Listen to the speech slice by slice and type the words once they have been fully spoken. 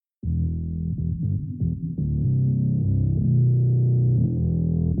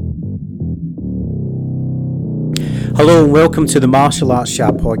Hello and welcome to the Martial Arts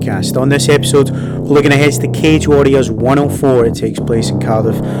Chat podcast. On this episode, we're looking ahead to Cage Warriors 104. It takes place in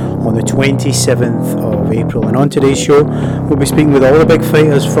Cardiff on the 27th of April. And on today's show, we'll be speaking with all the big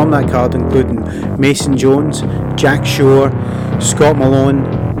fighters from that card, including Mason Jones, Jack Shore, Scott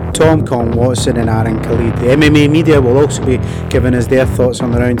Malone, Tom Kong Watson and Aaron Khalid. The MMA media will also be giving us their thoughts on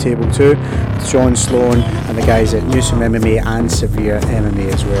the Roundtable too, with John Sloan and the guys at Newsom MMA and Severe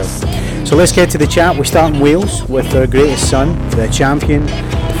MMA as well. So let's get to the chat. We start in Wales with our greatest son, the champion,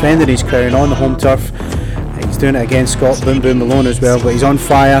 defending his crown on the home turf. He's doing it against Scott Boom Boom Malone as well, but he's on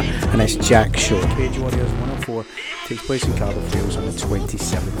fire, and it's Jack Shore. Cage Warriors 104 takes place in Cardiff, Wales on the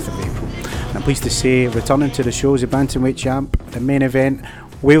 27th of April. And I'm pleased to say, returning to the show is a bantamweight champ, the main event,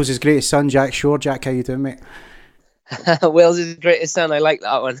 Wales' greatest son, Jack Shore. Jack, how you doing, mate? Wales' greatest son, I like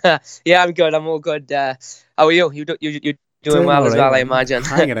that one. Yeah, I'm good, I'm all good. How are you? You doing well as well, I imagine.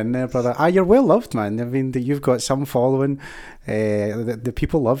 Hanging in there, brother. You're well loved, man. I mean, you've got some following. The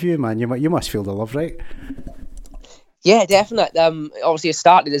people love you, man. You must feel the love, right? Yeah, definitely. Obviously, it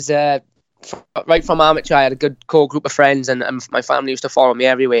started as right from amateur. I had a good core group of friends, and my family used to follow me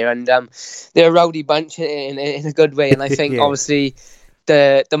everywhere. And they're a rowdy bunch in a good way. And I think, yeah. Obviously,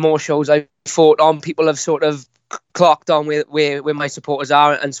 the more shows I fought on, people have sort of clocked on where my supporters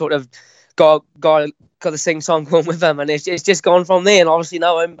are, and sort of got the sing-song going with them, and it's just gone from there. And obviously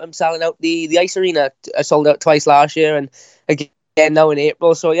now I'm selling out the Ice Arena. I sold out twice last year, and again now in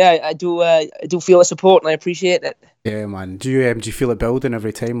April. So yeah, I do feel the support, and I appreciate it. Yeah, man. Do you feel it building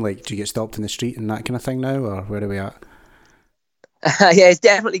every time? Like, do you get stopped in the street and that kind of thing now, or where are we at? Yeah, it's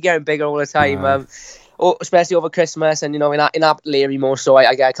definitely getting bigger all the time. Especially over Christmas, and in Aberdeen more so,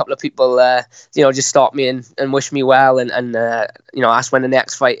 I get a couple of people just stop me and wish me well, and ask when the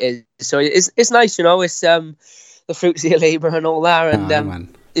next fight is. So it's nice, it's the fruits of your labour and all that,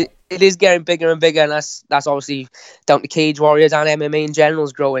 and it is getting bigger and bigger, and that's obviously down to Cage Warriors and MMA in general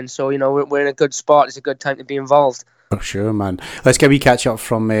is growing. So we're in a good spot. It's a good time to be involved. For sure, man. Let's get a wee catch up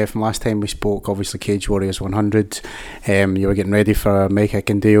from last time we spoke. Obviously, Cage Warriors 100. You were getting ready for Mike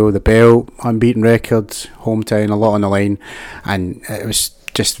Condeo, the belt, unbeaten records, hometown, a lot on the line, and it was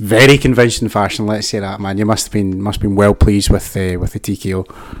just very convincing fashion. Let's say that, man. You must have been well pleased with the TKO.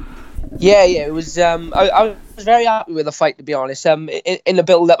 Yeah, it was. I was very happy with the fight, to be honest. In the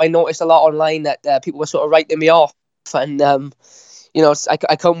build-up, I noticed a lot online that people were sort of writing me off, and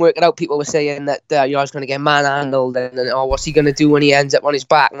I couldn't work it out. People were saying that I was going to get manhandled, and what's he going to do when he ends up on his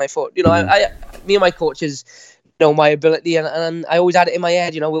back? And I thought, me and my coaches know my ability, and I always had it in my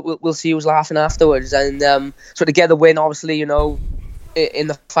head. We'll see who's laughing afterwards, and so to get the win, obviously, in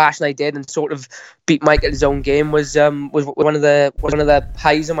the fashion I did, and sort of beat Mike at his own game was one of the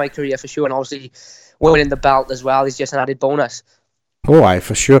highs of my career for sure, and obviously winning the belt as well is just an added bonus. Oh, aye,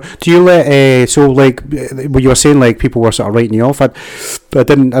 for sure. Do you let what you were saying, like people were sort of writing you off? I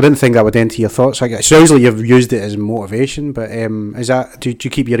didn't think that would enter your thoughts. It sounds like you've used it as motivation, but is that do you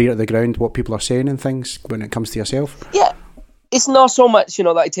keep your ear to the ground what people are saying and things when it comes to yourself? Yeah, it's not so much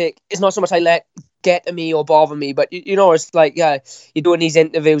that I take. It's not so much I let get to me or bother me, but it's like you're doing these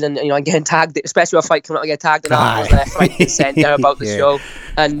interviews, and I'm getting tagged, especially with a fight coming up, I get tagged in articles left, right, and centre about the show,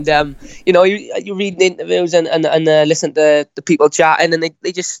 and you read the interviews and listen to the people chatting, and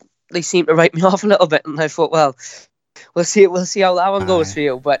they seem to write me off a little bit, and I thought, well, we'll see how that one goes for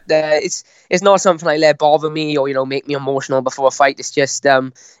you. But it's not something I let bother me or make me emotional before a fight. It's just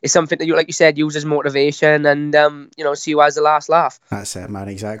it's something that like you said, use as motivation, and see who has the last laugh. That's it, man.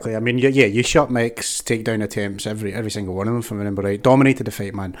 Exactly. I mean, you shot Mike's takedown attempts, every single one of them, if I remember right. Dominated the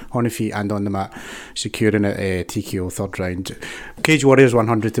fight, man, on the feet and on the mat, securing it TKO third round. Cage Warriors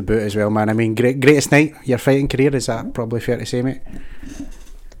 100 to boot as well, man. I mean, greatest night your fighting career, is that probably fair to say, mate?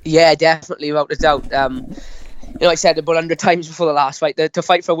 Yeah, definitely, without a doubt. I said it about 100 times before the last fight. To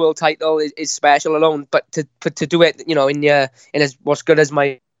fight for a world title is special alone, but to do it, in what's good as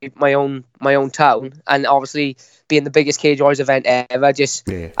my own town, and obviously being the biggest Cage Warriors event ever, just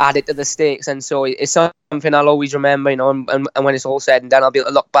added to the stakes. And so it's something I'll always remember, and when it's all said and done, I'll be able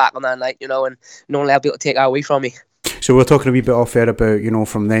to look back on that night, and no one will be able to take that away from me. So we're talking a wee bit off air about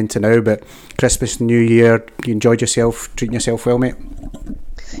from then to now, but Christmas, New Year, you enjoyed yourself, treating yourself well, mate?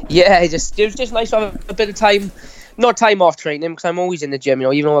 Yeah, it was just nice to have a bit of time, not time off training, because I'm always in the gym,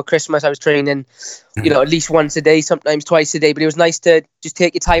 even though at Christmas I was training, at least once a day, sometimes twice a day, but it was nice to just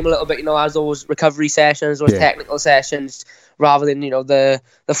take your time a little bit, as those recovery sessions, those technical sessions, rather than, the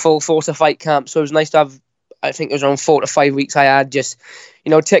full force of fight camp. So it was nice to have, I think it was around 4 to 5 weeks I had just,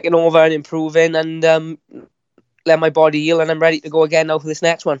 taking over and improving, and let my body heal, and I'm ready to go again now for this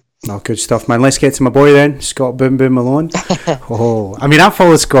next one. Oh, good stuff, man. Let's get to my boy then, Scott Boom Boom Malone. Oh, I mean, I've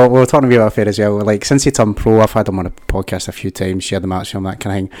followed Scott. We were talking about it as well. Like, since he turned pro, I've had him on a podcast a few times, shared the match film, that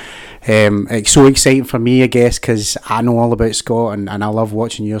kind of thing. It's so exciting for me, I guess, because I know all about Scott and I love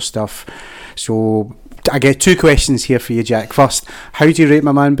watching your stuff. So I get two questions here for you, Jack. First, how do you rate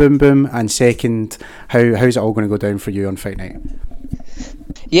my man Boom Boom? And second, how's it all going to go down for you on fight night?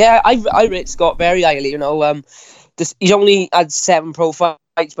 Yeah, I rate Scott very highly. You know, he's only had 7 pro fights,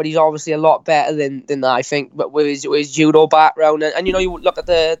 but he's obviously a lot better than that, I think. But with his judo background, and you know, you look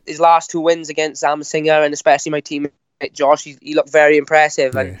at his last 2 wins against Singer and especially my teammate Josh, he looked very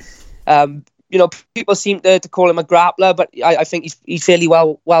impressive. Yeah. And you know, people seem to call him a grappler, but I think he's fairly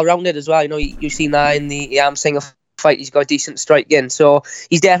well rounded as well. You know, you've seen that in the Singer fight. He's got a decent strike in, so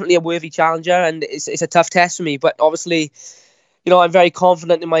he's definitely a worthy challenger, and it's a tough test for me. But obviously, you know, I'm very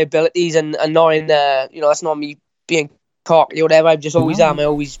confident in my abilities, and knowing you know, that's not me being cocky or whatever. I just always am. I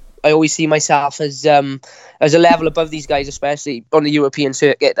always see myself as a level above these guys, especially on the European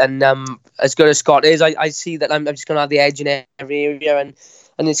circuit. And as good as Scott is, I see that I'm just going to have the edge in every area, and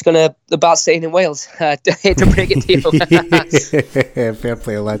it's going to about staying in Wales. I hate to break it to you. Fair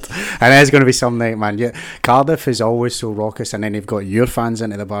play, lad. And it's going to be some night, man. Yeah, Cardiff is always so raucous, and then you've got your fans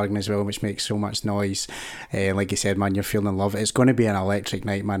into the bargain as well, which makes so much noise. Like you said, man, you're feeling love. It's going to be an electric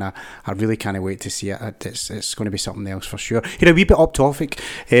night, man. I really can't wait to see it. It's going to be something else for sure. You know, a wee bit off topic,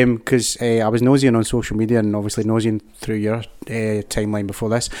 because I was nosing on social media and obviously nosing through your timeline before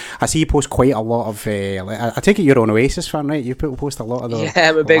this. I see you post quite a lot of. I take it you're an Oasis fan, right? You post a lot of the. Yeah,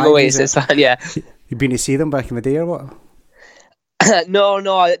 I'm a big Oasis fan. Yeah. You've been to see them back in the day or what? No.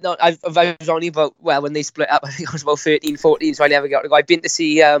 I was only about, well, when they split up, I think I was about 13, 14, so I never got to go. I've been to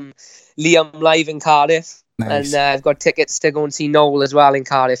see Liam live in Cardiff. Nice. And I've got tickets to go and see Noel as well in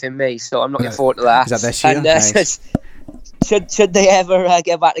Cardiff in May, so I'm looking forward to that. Is that this year? And, nice. Should they ever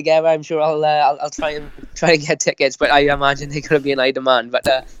get back together, I'm sure I'll try and get tickets, but I imagine they're going to be in high demand. But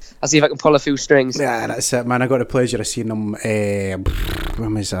I'll see if I can pull a few strings. Yeah, that's it, man. I got the pleasure of seeing them.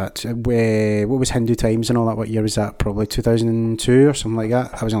 When was that? What was Hindu Times and all that? What year was that? Probably 2002 or something like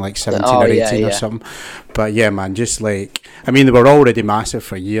that. I was in like 17 or 18 or something. But yeah, man, just like, I mean, they were already massive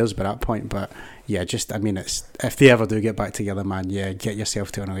for years by that point, but yeah, just, I mean, it's, if they ever do get back together, man, yeah, get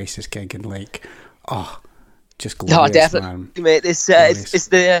yourself to an Oasis gig and like, just glorious, oh, definitely, man. Mate. It's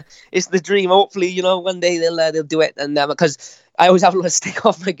the dream. Hopefully, you know, one day they'll do it, and because I always have a little stick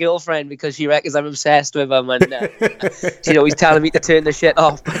off my girlfriend because she reckons I'm obsessed with him, and she's always telling me to turn the shit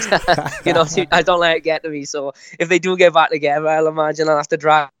off. But you know, I don't let it get to me. So if they do get back together, I'll imagine I'll have to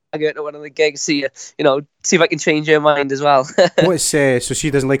drag her to one of the gigs, see if I can change her mind as well. What's so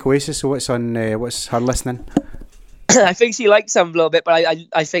she doesn't like Oasis? So what's her listening? I think she likes them a little bit, but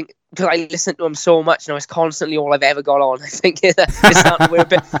I think because I listen to them so much now, it's constantly all I've ever got on. I think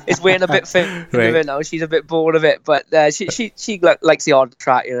it's wearing a bit thin of it now. She's a bit bored of it, but she likes the odd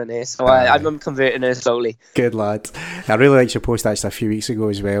track here and there, so I'm converting her slowly. Good lad. I really liked your post actually a few weeks ago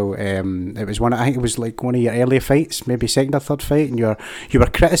as well. It was I think it was like one of your earlier fights, maybe second or third fight, and you were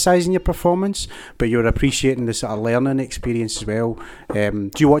criticising your performance, but you were appreciating the sort of learning experience as well.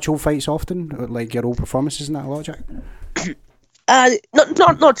 Do you watch old fights often, like your old performances and that a lot, Jack?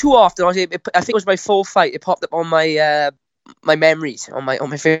 Not too often. I think it was my 4th fight. It popped up on my my memories, on my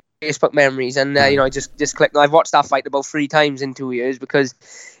Facebook memories, and you know, I just clicked. I've watched that fight about 3 times in 2 years because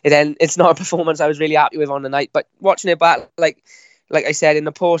it's not a performance I was really happy with on the night. But watching it back, like I said in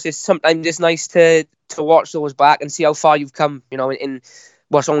the post, sometimes it's nice to watch those back and see how far you've come. You know, in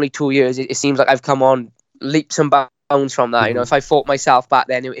what's only 2 years, it seems like I've come on leaps and bounds from that. Mm-hmm. You know, if I fought myself back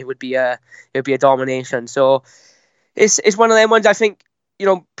then, it would be a domination. So. It's one of them ones. I think, you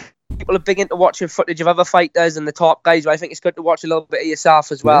know, people are big into watching footage of other fighters and the top guys, but I think it's good to watch a little bit of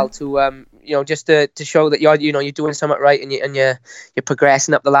yourself as well to you know, just to show that you're doing something right and you're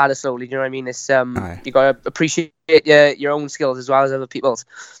progressing up the ladder slowly. You know what I mean? It's you got to appreciate your own skills as well as other people's.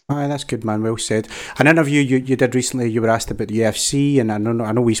 Aye, that's good, man. Well said. An interview you did recently, you were asked about the UFC, and I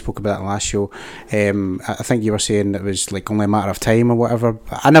know we spoke about that in the last show. I think you were saying it was like only a matter of time or whatever.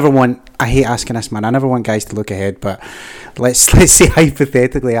 I hate asking this, man. I never want guys to look ahead, but let's say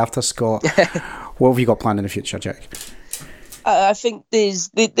hypothetically after Scott, what have you got planned in the future, Jack? I think there's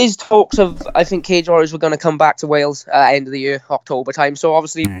talks of, I think Cage Warriors were going to come back to Wales end of the year, October time. So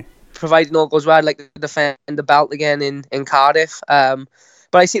obviously, providing all goes well, I'd like to defend the belt again in Cardiff. But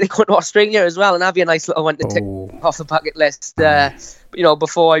I see they're going to Australia as well, and that'd be a nice little one to tick off the bucket list. You know,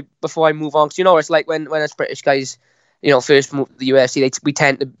 before I move on, because you know it's like when us British guys, you know, first move to the UFC, they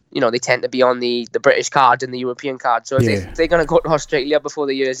tend to be on the British card and the European card. So if they're going to go to Australia before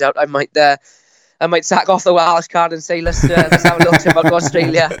the year's out, I I might sack off the Welsh card and say let's have a little trip out to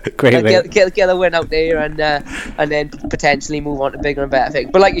Australia, get a win out there, and then potentially move on to bigger and better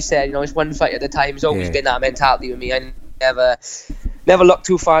things. But like you said, it's one fight at a time. It's always been that mentality with me. I never look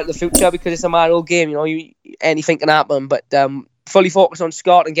too far into the future because it's a mad old game. Anything can happen, but fully focused on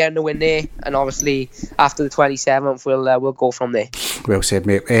Scott and getting the win there, and obviously after the 27th we'll go from there. Well said,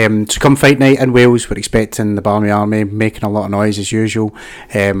 mate. So come fight night in Wales, we're expecting the Barmy Army making a lot of noise as usual,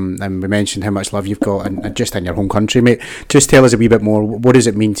 and we mentioned how much love you've got and just in your home country, mate. Just tell us a wee bit more, what does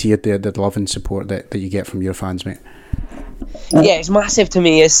it mean to you, the love and support that you get from your fans, mate? Yeah, it's massive to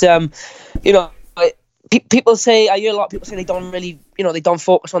me. It's people say, I hear a lot of people say they don't really, they don't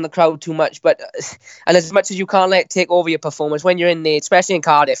focus on the crowd too much, but and as much as you can't let it take over your performance, when you're in there, especially in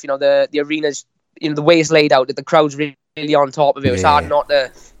Cardiff, the arena's, the way it's laid out, that the crowd's really on top of it. It's hard not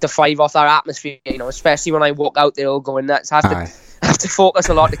to thrive off that atmosphere, especially when I walk out there all going nuts. I have to focus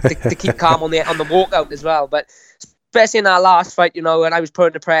a lot to keep calm on the walkout as well, but especially in that last fight, when I was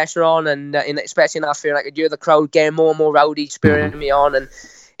putting the pressure on, and especially in that fear, I could hear the crowd getting more and more rowdy, spurring me on, and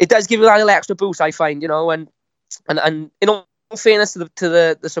it does give you a little extra boost, I find, and in all fairness to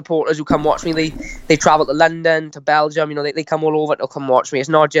the supporters who come watch me, they travel to London, to Belgium, they come all over to come watch me. It's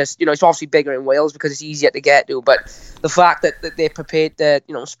not just, it's obviously bigger in Wales because it's easier to get to, but the fact that they're prepared to,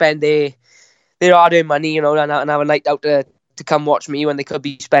 spend their hard-earned money, and have a night out to come watch me when they could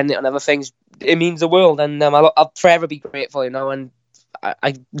be spending it on other things, it means the world, and I'll forever be grateful, and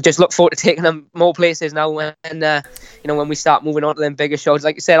I just look forward to taking them more places now when we start moving on to them bigger shows.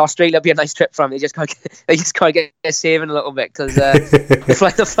 Like you said, Australia will be a nice trip for them. They just gotta get saving a little bit because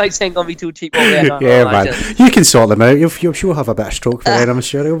the flights ain't gonna be too cheap over there. Yeah, man, you can sort them out. You'll sure have a bit of stroke for then. I'm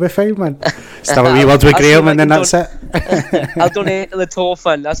sure it'll be fine, man. Still a wee word with Graham, and then that's it. I'll donate to the tour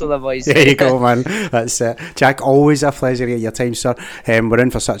fund. That's what the boys say. There you go, man. That's it. Jack, always a pleasure at your time, sir. We're in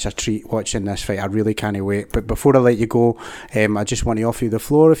for such a treat watching this fight. I really can't wait. But before I let you go, I just want to offer you the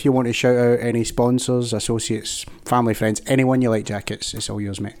floor if you want to shout out any sponsors, associates, family, friends, anyone you like, Jack. It's all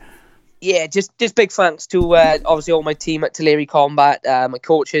yours, mate. Yeah, just big thanks to obviously all my team at Tulare Combat, my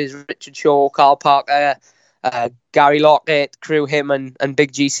coaches Richard Shaw, Carl Parker, Gary Lockett, crew him and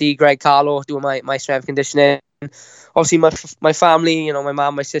Big GC, Greg Carlo doing my strength conditioning. Obviously my family, my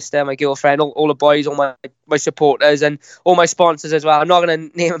mum, my sister, my girlfriend, all the boys, all my supporters, and all my sponsors as well. I'm not going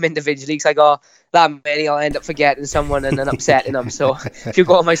to name them individually because I got that many. I'll end up forgetting someone and then upsetting them. So if you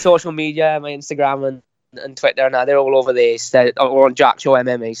go on my social media, my Instagram and Twitter, and they're all over there, or on Jack Show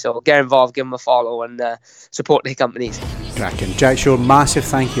MMA. So get involved, give them a follow, and support their companies. Cracking. Jack Show, massive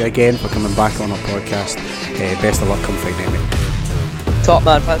thank you again for coming back on our podcast. Best of luck come fight night, mate. Top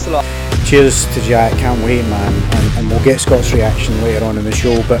man, thanks a lot. Cheers to Jack, can't wait, man, and we'll get Scott's reaction later on in the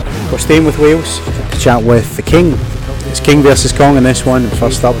show, but we're staying with Wales to chat with the King. It's King versus Kong in this one, and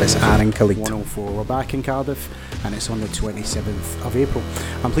first up it's Aaron Khalid. 104. We're back in Cardiff and it's on the 27th of April.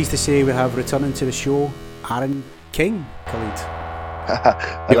 I'm pleased to say we have returning to the show Aaron King Khalid.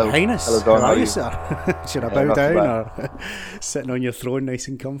 Hello. Your Highness. Hello, Don. How are you, sir? Should I bow down or sitting on your throne nice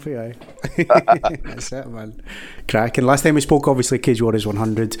and comfy? Aye. That's it, man. Cracking. Last time we spoke, obviously, Cage Warriors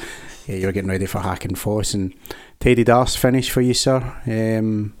 100. Yeah, you're getting ready for Hack and Foss, and Teddy Darce finish for you, sir.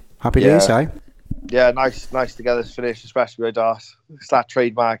 Happy days, aye? Yeah, nice to get this finish, especially with Darce. It's that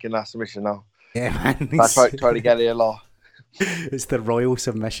trademark in that submission now. Yeah, man. I try to get it a lot. It's the royal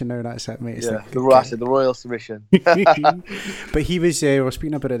submission now, that's it, mate. It's the royal submission. But he was, we were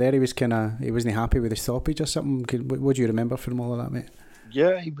speaking about it there, he wasn't happy with the stoppage or something. What do you remember from all of that, mate?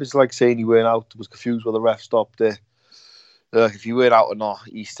 Yeah, he was saying he weren't out, was confused why the ref stopped it. If he weren't out or not,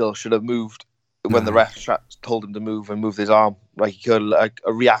 he still should have moved when the ref told him to move and moved his arm. Like he could have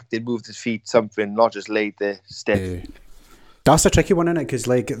reacted, moved his feet, something, not just laid there stiff. That's a tricky one, isn't it? Because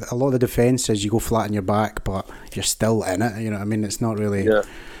a lot of the defence is you go flat on your back, but you're still in it. You know what I mean? It's not really. Yeah.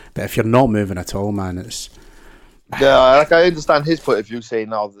 But if you're not moving at all, man, it's. Yeah, I understand his point of view, saying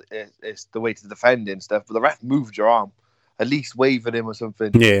now it's the way to defend and stuff. But the ref moved your arm, at least wave at him or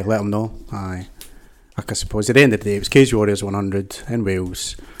something. Yeah, let him know. Aye. I suppose at the end of the day, it was Cage Warriors 100 in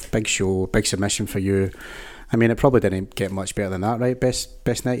Wales. Big show, big submission for you. I mean, it probably didn't get much better than that, right?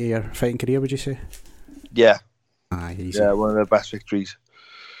 Best night of your fighting career, would you say? Yeah. Aye, easy. Yeah, one of the best victories.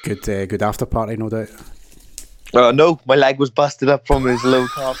 Good after party, no doubt. No, my leg was busted up from his low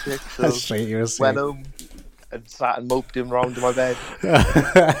calf kick, so that's right, you went home and sat and moped him round in my bed.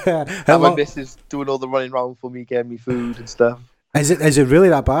 And my missus doing all the running around for me, getting me food and stuff. Is it really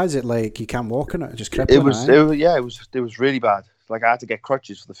that bad? Is it like you can't walk on it? Just crippling it was really bad. Like I had to get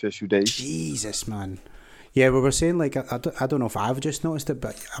crutches for the first few days. Jesus, man. Yeah, we were saying, like, I don't know if I've just noticed it,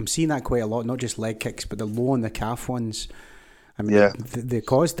 but I'm seeing that quite a lot, not just leg kicks, but the low on the calf ones. I mean, they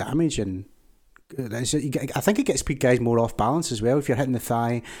cause damage and I think it gets guys more off balance as well. If you're hitting the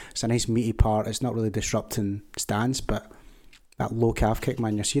thigh, it's a nice meaty part. It's not really disrupting stance, but that low calf kick,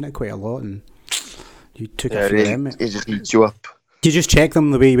 man, you're seeing it quite a lot, and you took it from them. It just eats you up. Do you just check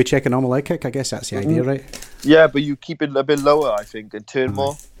them the way you would check a normal leg kick? I guess that's the idea, right? Yeah, but you keep it a bit lower, I think, and turn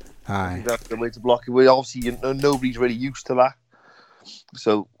more. Aye. That's the way to block it. Well, obviously, nobody's really used to that.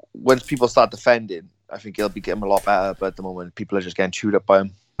 So once people start defending, I think he'll be getting a lot better. But at the moment, people are just getting chewed up by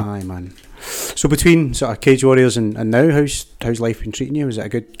him. Aye, man. So between sort of Cage Warriors and now, how's life been treating you? Was it a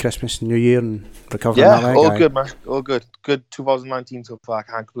good Christmas and New Year and recovering that leg? Yeah, all good, man. All good. Good 2019 so far. I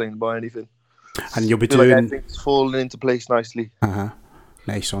can't complain about anything. And you'll be feel doing... like everything's falling into place nicely.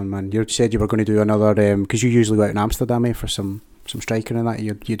 Nice one, man. You said you were going to do another... Because you usually go out in Amsterdam, for some striking and that.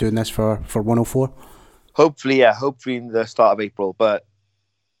 You're doing this for 104? Hopefully, yeah. Hopefully in the start of April. But,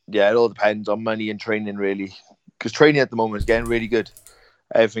 yeah, it all depends on money and training, really. Because training at the moment is getting really good.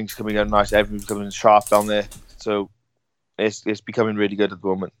 Everything's coming out nice. Everything's coming sharp down there. So it's becoming really good at the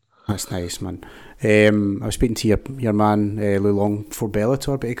moment. That's nice, man. I was speaking to your man, Lou Long, for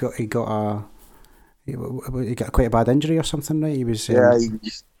Bellator, but he got quite a bad injury or something, right? He was...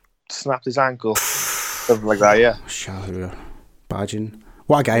 he snapped his ankle. Something like that, yeah. Shahur Bajin.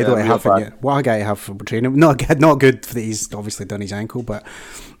 What a guy to have for training. Not good that he's obviously done his ankle, but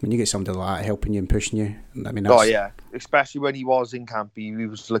when you get somebody like that helping you and pushing you, I mean, that's... Oh yeah, especially when he was in camp, he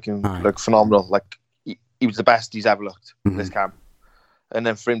was looking like phenomenal. Like he was the best he's ever looked in this camp. And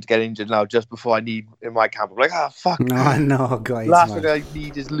then for him to get injured now, just before I need in my camp, I'm like, fuck. No, guys. Last thing I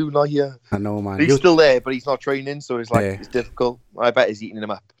need is Luna here. I know, man. He's still there, but he's not training, so it's like it's difficult. I bet he's eating him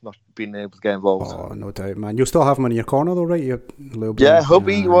up, not being able to get involved. Oh, no doubt, man. You'll still have him in your corner, though, right? Hope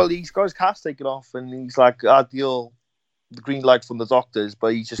he. Well, he's got his cast taken off, and he's like, ideal the green light from the doctors,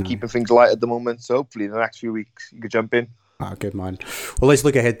 but he's just keeping things light at the moment. So hopefully, in the next few weeks, you could jump in. Good man. Well, let's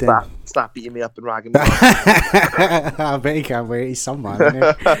look ahead then. Stop beating me up and ragging me. I bet he can't wait. He's some man,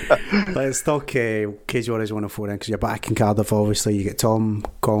 isn't he? Let's talk Cage Warriors 104 then, because you're back in Cardiff, obviously. You get Tom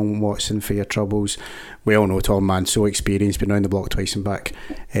Colin Watson for your troubles. We all know Tom, man, so experienced, been round the block twice and back.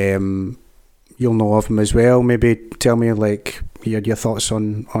 You'll know of him as well. Maybe tell me like your thoughts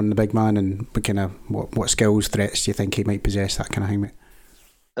on the big man and kind of what skills, threats do you think he might possess, that kind of thing, mate?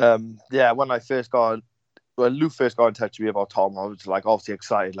 When I first got... When Lou first got in touch with me about Tom, I was like obviously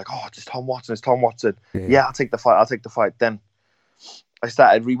excited, like, it's Tom Watson. Yeah, I'll take the fight. Then I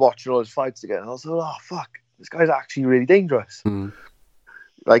started rewatching all his fights again, and I was like, oh fuck, this guy's actually really dangerous.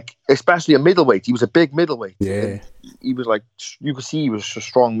 Like, especially a middleweight. He was a big middleweight. Yeah, he was like, you could see he was a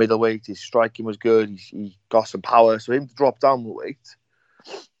strong middleweight. His striking was good. He got some power. So him to drop down the weight,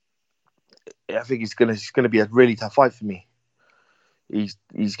 I think it's gonna be a really tough fight for me. He's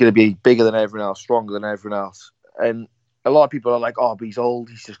going to be bigger than everyone else, stronger than everyone else. And a lot of people are like, but he's old.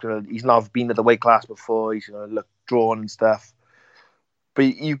 He's not been at the weight class before. He's going to look drawn and stuff.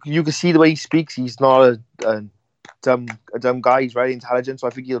 But you can see the way he speaks. He's not a dumb guy. He's very intelligent. So I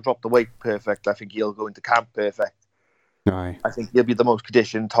think he'll drop the weight perfect. I think he'll go into camp perfect. Aye. I think he'll be the most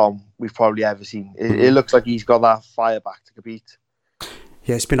conditioned Tom we've probably ever seen. It looks like he's got that fire back to compete.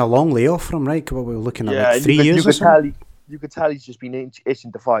 Yeah, it's been a long layoff for him, right? What we're looking at, like 3 years or something. You could tell he's just been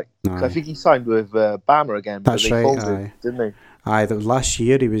itching to fight. Aye. I think he signed with Bama again. That's right. Folded, didn't they? Aye, last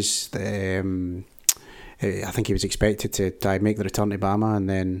year he was. I think he was expected to make the return to Bama, and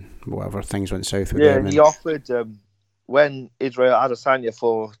then whatever things went south with him. Yeah, he offered when Israel Adesanya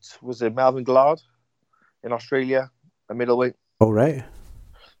fought. Was it Melvin Gillard in Australia, a middleweight? Oh right.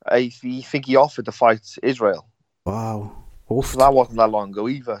 I think he offered to fight Israel. Wow. So that wasn't that long ago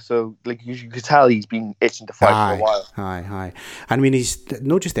either. So like you could tell he's been itching to fight for a while. Aye. I mean, he's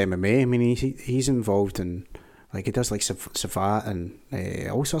not just MMA. I mean, he's involved in, like, he does like Savat and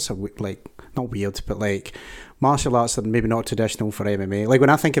all sorts of like, not weird, but like martial arts that are maybe not traditional for MMA. Like when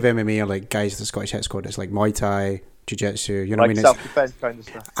I think of MMA, or like guys at the Scottish Hit Squad, it's like Muay Thai, Jiu-Jitsu. You know like what I mean? Self-defense kind of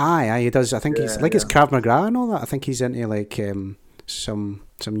stuff. Aye, he does. I think it's Krav Maga and all that. I think he's into like some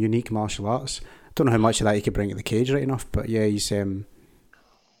unique martial arts. Don't know how much of that he could bring to the cage right enough, but yeah, he's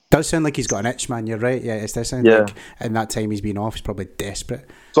does sound like he's got an itch, man. You're right. Yeah, it does sound like in that time he's been off, he's probably desperate.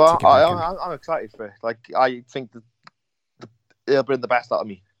 So I'm excited for it. Like I think that he'll bring the best out of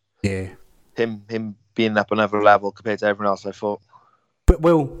me. Yeah, him being up another level compared to everyone else I fought. But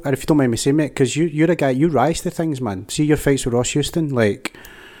well, and if you don't mind me saying, mate, because you're a guy, you rise to things, man. See your fights with Ross Houston, like.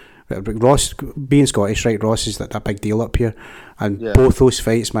 Ross, being Scottish, right? Ross is that big deal up here, and both those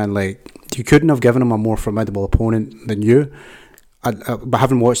fights, man, like you couldn't have given him a more formidable opponent than you. But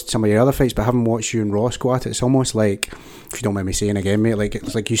having watched some of your other fights, but having watched you and Ross go at it, it's almost like, if you don't mind me saying again, mate, like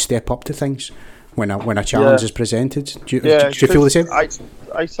it's like you step up to things. when a challenge is presented. Do you feel the same?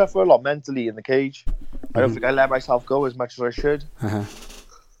 I suffer a lot mentally in the cage. I don't think I let myself go as much as I should.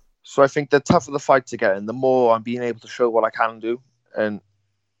 So I think the tougher the fights are getting, the more I'm being able to show what I can do, and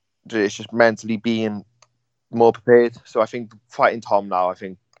it's just mentally being more prepared. So I think fighting Tom now, I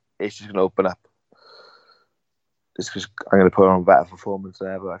think it's just going to open up. It's because I'm going to put on a better performance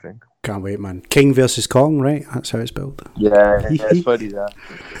there, but I think. Can't wait, man. King versus Kong, right? That's how it's built. Yeah, it's funny that.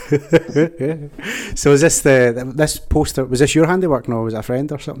 So is this poster, was this your handiwork? No, was it a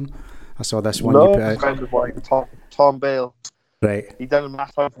friend or something? I saw this one you put out. A friend of mine, Tom Bale. Right. He done a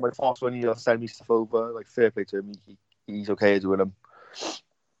math time for my first one. He'll send me stuff over. Like, fair play to him. He's okay doing them.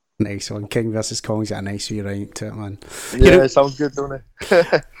 Nice one. King versus Kong's got a nice wee right to it, man. Yeah, it sounds good, don't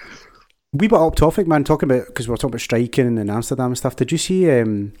it? We were off topic, man, talking about, because we were talking about striking in Amsterdam and stuff. Did you see,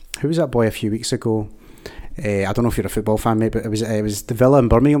 who was that boy a few weeks ago? I don't know if you're a football fan, mate, but it was the Villa and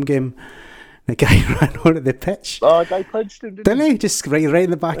Birmingham game. The guy ran onto the pitch. Oh, the guy punched him, didn't he? Just right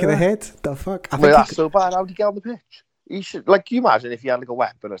in the back of the head. The fuck? I think that's so bad. How did he get on the pitch? He should, like, can you imagine if he had like a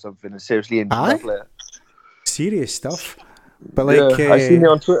weapon or something and seriously injured that player? Serious stuff. But like, I've seen it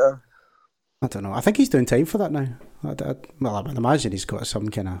on Twitter. I don't know. I think he's doing time for that now. Well, I imagine he's got some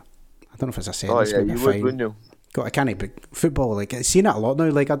kind of, I don't know if it's a sentence. Oh yeah, you would, wouldn't you? Got a canny big football, like I've seen it a lot now.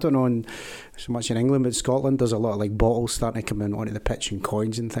 Like I don't know so much in England, but Scotland there's a lot of like bottles starting to come in onto the pitch and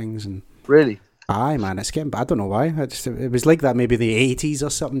coins and things. And really, aye, man, it's getting. I don't know why. It was like that maybe the 80s or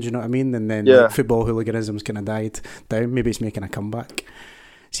something. Do you know what I mean? And then like, football hooliganism's kind of died down. Maybe it's making a comeback.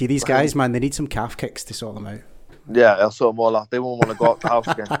 See these guys, man, they need some calf kicks to sort them out. Yeah, they'll sort them all out. They won't want to go out the house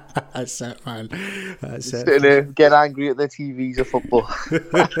again. That's it, man. That's it. Sitting there, get angry at their TVs of football.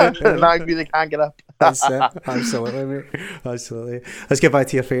 And angry they can't get up. That's it. Absolutely, mate. Absolutely. Let's get back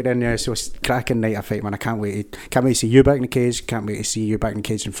to your fight then now. So it's cracking night of fight, man. I can't wait to see you back in the cage. Can't wait to see you back in the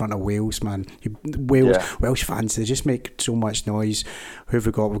cage in front of Wales, man. Welsh fans, they just make so much noise. Who have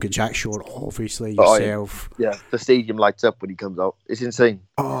we got? We've got Jack Shore, obviously, yourself. Yeah, the stadium lights up when he comes out. It's insane.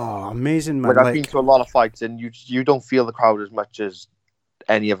 Oh, amazing, man. Like, I've been to a lot of fights and you don't feel the crowd as much as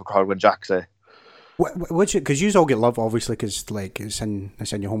any other crowd when Jack's there. Because you all get love, obviously, because like it's in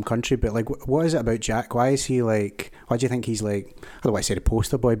your home country. But like, what is it about Jack? Why is he like? Why do you think he's like? I don't want to say the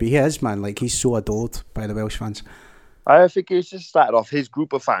poster boy, but he is, man. Like he's so adored by the Welsh fans. I think it's just started off. His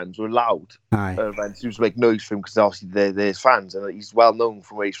group of fans were loud. Aye. And he was make noise for him because obviously they're his fans and he's well known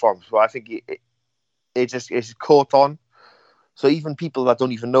from where he's from. So I think it's caught on. So even people that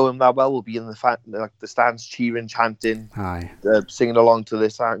don't even know him that well will be in the stands cheering, chanting, singing along to the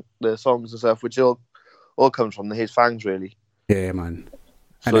songs and stuff, which all comes from his fans, really. Yeah, man.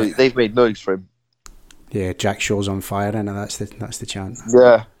 So they've made noise for him. Yeah, Jack Shaw's on fire, and that's the chant.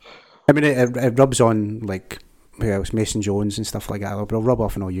 Yeah. I mean, it rubs on like who else, Mason Jones and stuff like that. But it'll rub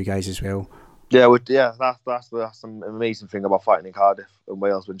off on all you guys as well. Yeah, that's the amazing thing about fighting in Cardiff and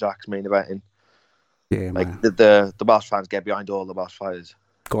Wales when Jack's main eventing. Yeah, like man. The Welsh fans get behind all the Welsh fighters.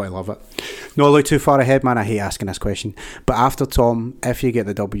 God, I love it. Not look too far ahead, man. I hate asking this question, but after Tom, if you get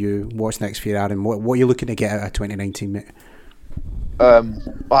the W, what's next for you, Aaron? What are you looking to get out of 2019, mate? Well,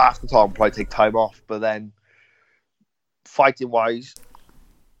 after Tom, probably take time off, but then fighting wise,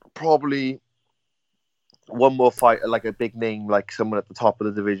 probably one more fight, like a big name, like someone at the top of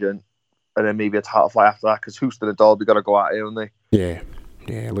the division, and then maybe a title fight after that. Because Houston and Dolby got to go out here, don't they? Yeah,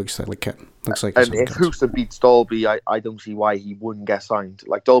 it looks like it. And if Houston beats Dolby, I don't see why he wouldn't get signed.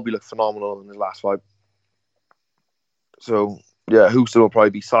 Like Dolby looked phenomenal in his last fight. So yeah, Houston will probably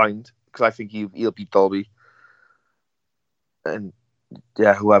be signed because I think he'll beat Dolby. And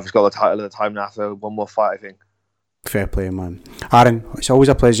yeah, whoever's got the title at the time after one more fight, I think. Fair play, man. Aaron, it's always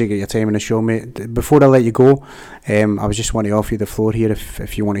a pleasure to get your time in the show, mate. Before I let you go, I was just want to offer you the floor here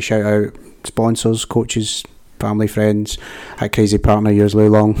if you want to shout out sponsors, coaches, family, friends, a crazy partner, yours, Lou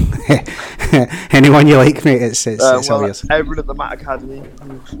Long. Anyone you like, mate, it's all yours. Everyone at the Matt Academy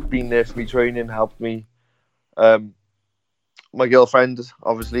who's been there for me training, helped me. My girlfriend,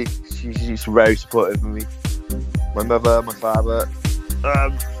 obviously, she's very supportive of me. My mother, my father,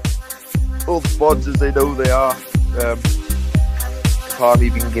 all the sponsors, they know they are.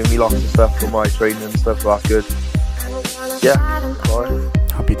 Partly been giving me lots of stuff for my training and stuff, so that's good. Yeah, sorry.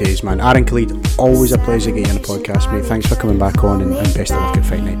 Happy days, man. Aaron Khalid, always a pleasure getting you on the podcast, mate. Thanks for coming back on and best of luck at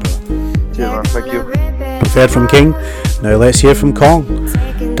Fight Night, brother. Cheers, man. Thank you. We've heard from King, now let's hear from Kong.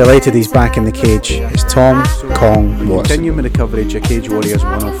 Delighted he's back in the cage. It's Tom Kong Watson. Continuing with the coverage of Cage Warriors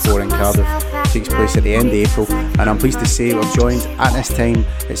 104 in Cardiff. Takes place at the end of April, and I'm pleased to say we're joined at this time.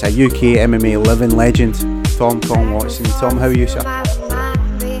 It's a UK MMA living legend, Tom Kong Watson. Tom, how are you, sir? I'm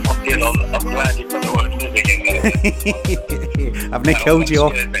glad you put the work in again, mate. I've not killed you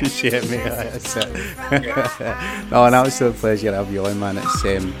off to shit, mate. That's it. No, an absolute pleasure to have you on, man.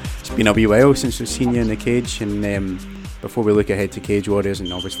 It's been a wee while since we've seen you in the cage, and before we look ahead to Cage Warriors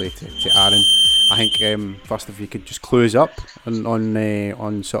and obviously to Aaron, I think first if you could just clue us up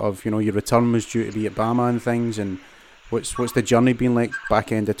on sort of, you know, your return was due to be at Bama and things, and what's the journey been like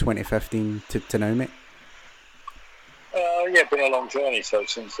back end of 2015 to now, mate? Yeah, been a long journey. So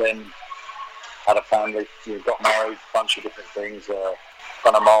since then, had a family, got married, a bunch of different things,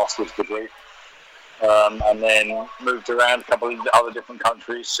 done a master's degree, and then moved around a couple of other different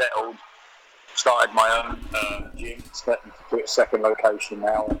countries, settled, started my own gym, to a second location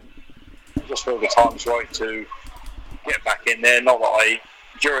now, and just feel the time's right to get back in there. Not that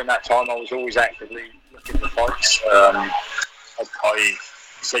during that time I was always actively looking for fights. I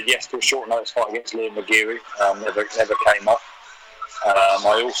said yes to a short notice fight against Liam McGeary, never came up.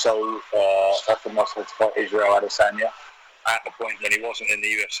 I also offered myself to fight Israel Adesanya at the point when he wasn't in the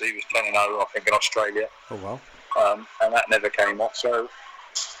UFC. He was 10-0, I think, in Australia. Oh, wow. And that never came off. So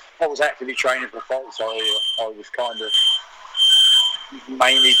I was actively training for fights. I was kind of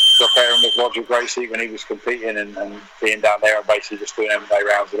mainly preparing with Roger Gracie when he was competing and being down there and basically just doing MMA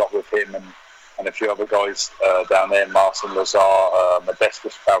rounds a lot with him and a few other guys down there, Martin Lazar,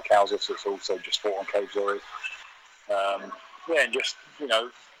 Modestus Falcausas, that's also just fought on Cage Warriors. Yeah, and just, you know,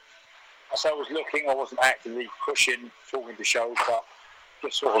 so I was looking, I wasn't actively pushing, talking to shows, but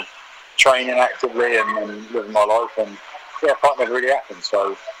just sort of training actively and living my life, and yeah, fight never really happened.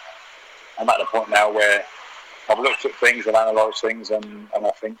 So I'm at the point now where I've looked at things and analysed things, and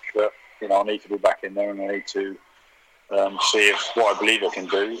I think that, you know, I need to be back in there, and I need to see if what I believe I can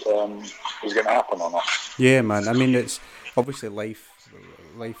do is going to happen or not. Yeah, man. I mean, it's obviously life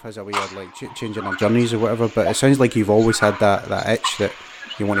has a way of like changing our journeys or whatever, but it sounds like you've always had that itch that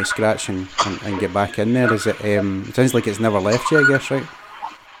you want to scratch and get back in there. Is it? It sounds like it's never left you, I guess, right?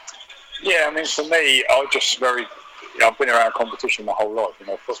 Yeah, I mean, for me, I've been around competition my whole life. You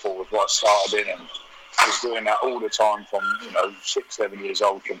know, football was what I started in, and I was doing that all the time from, you know, 6-7 years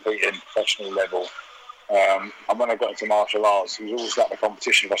old, competing professional level. And when I got into martial arts, it was always like the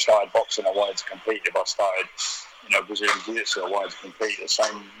competition. If I started boxing, I wanted to compete. If I started, you know, Brazilian Jiu-Jitsu, I wanted to compete. The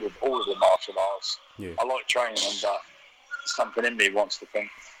same with all of the martial arts. Yeah. I like training them, but something in me wants to think,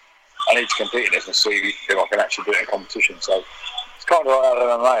 I need to compete in this and see if I can actually do it in competition. So it's kind of like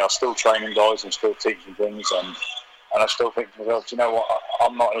MMA. I'm still training guys and still teaching things, and I still think to myself, do you know what,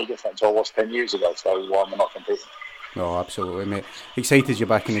 I'm not any different to I was 10 years ago, so why am I not competing? No, absolutely, mate. Excited you're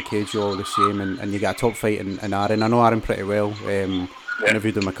back in the cage, you're all the same, and you got a top fight in Aaron. I know Aaron pretty well.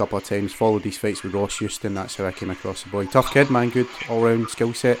 Interviewed him a couple of times, followed these fights with Ross Houston, that's how I came across the boy. Tough kid, man, good all-round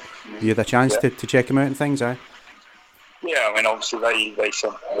skill set. You had a chance to check him out and things, eh? Yeah, I mean, obviously they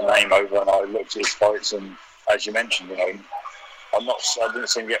sent the name over and I looked at his fights, and as you mentioned, you know, I didn't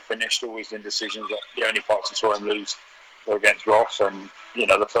see him get finished, always in decisions. The only fights I saw him lose were against Ross, and, you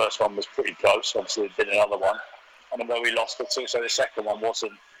know, the first one was pretty close, obviously he did another one. And although he lost it too, so the second one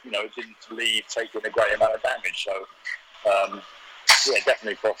wasn't, you know, it didn't leave taking a great amount of damage. So, yeah,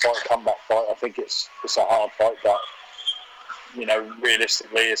 definitely for a comeback fight, I think it's a hard fight, but, you know,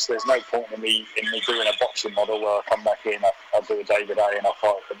 realistically, there's no point in me doing a boxing model where I come back in, I'll do a day to day and I'll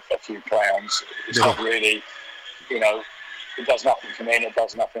fight a few clowns. It's not really, you know, it does nothing for me and it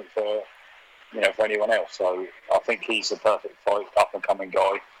does nothing for, you know, for anyone else. So I think he's the perfect fight, up and coming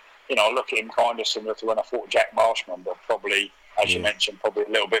guy. You know, I look at him kind of similar to when I fought Jack Marshman, but probably, as you mentioned, probably a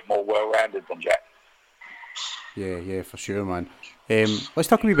little bit more well-rounded than Jack. Yeah, for sure, man. Let's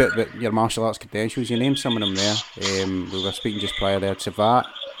talk a wee bit about your martial arts credentials. You named some of them there. We were speaking just prior there. Savate,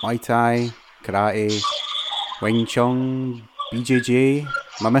 Muay Thai, Karate, Wing Chun, BJJ.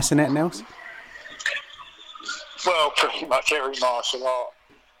 Am I missing anything else? Well, pretty much every martial art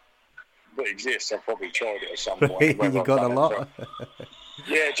that exists, I've probably tried it at some point. You got a lot.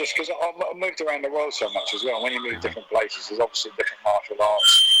 Yeah, just because I moved around the world so much as well. When you move different places, there's obviously different martial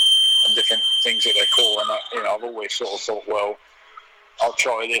arts and different things that they call. And you know, I've always sort of thought, well, I'll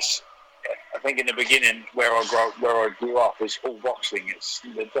try this. I think in the beginning, where I grew up, is all boxing.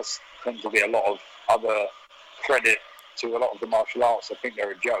 There does tend to be a lot of other credit to a lot of the martial arts. I think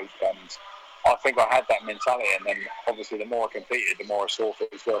they're a joke, and I think I had that mentality. And then obviously, the more I competed, the more I saw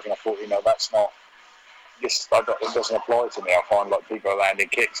things working. I thought, you know, that's not. It doesn't apply to me. I find like people are landing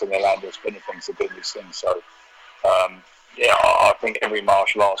kicks and they're landing spinning things to do these things. So, yeah, I think every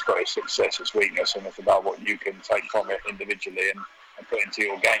martial art's got its success, its weakness, and it's about what you can take from it individually and put into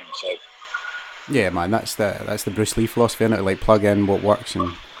your game. So, yeah, man, that's the Bruce Lee philosophy, isn't it? Like plug in what works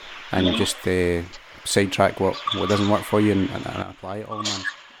and just sidetrack what doesn't work for you and apply it all, man.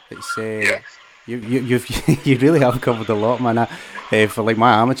 It's You really have covered a lot, man. For like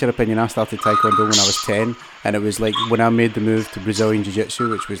my amateur opinion, I started Taekwondo when I was 10, and it was like when I made the move to Brazilian Jiu-Jitsu,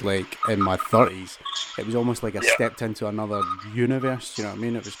 which was like in my 30s. It was almost like I stepped into another universe. You know what I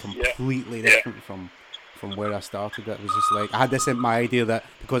mean? It was completely different from where I started. It was just like I had this in my idea that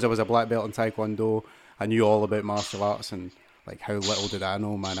because I was a black belt in Taekwondo, I knew all about martial arts, and like how little did I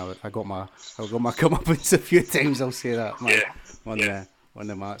know, man. I got my comeuppance a few times. I'll say that, man. On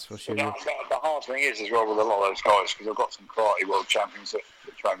the mats for sure. Well, the hard thing is as well with a lot of those guys, because I've got some karate world champions that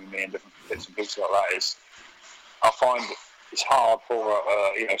train with me and different bits and pieces like that, is I find it's hard for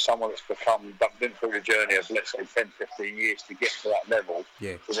someone that's been through the journey of, let's say, 10, 15 years to get to that level,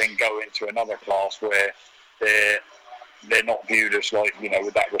 to then go into another class where they're not viewed as like,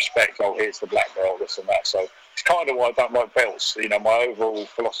 with that respect, oh, here's the black belt, this and that. So it's kind of why I don't like belts. My overall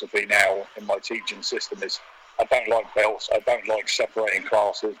philosophy now in my teaching system is I don't like belts. I don't like separating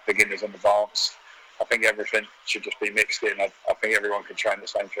classes, beginners and advanced. I think everything should just be mixed in. I think everyone can train the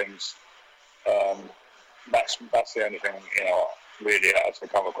same things. That's the only thing, really that has to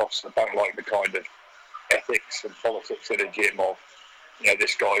come across. I don't like the kind of ethics and politics at the gym of,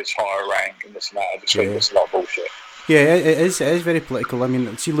 this guy's higher rank and this and that. I just think it's a lot of bullshit. Yeah, it is very political. I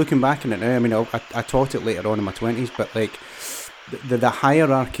mean, see, looking back on it now, I mean, I taught it later on in my 20s, but like the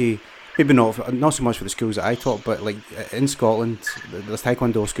hierarchy, maybe not so much for the schools that I taught, but like in Scotland, there's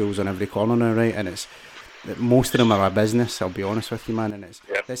Taekwondo schools on every corner now, right? And most of them are a business. I'll be honest with you, man. And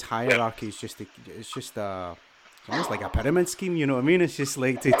this hierarchy is it's almost like a pyramid scheme. You know what I mean? It's just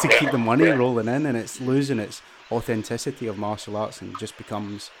like to keep the money rolling in, and it's losing its authenticity of martial arts, and just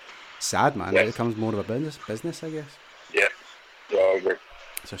becomes sad, man. It becomes more of a business, I guess. Yeah, I agree.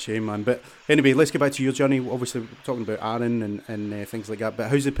 It's a shame, man. But anyway, let's get back to your journey. Obviously, we're talking about Aaron and things like that. But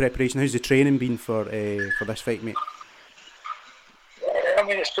how's the preparation? How's the training been for this fight, mate? I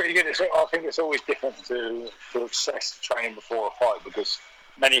mean, it's pretty good. I think it's always different to assess training before a fight, because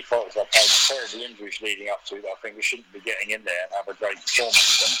many fighters I've had terrible injuries leading up to that I think we shouldn't be getting in there and have a great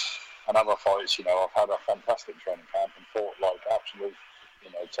performance. And other fights, I've had a fantastic training camp and fought like absolute,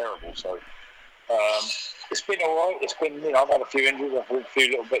 terrible. So it's been all right. It's been, I've had a few injuries, I've had a few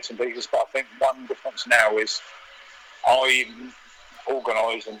little bits and pieces, but I think one difference now is I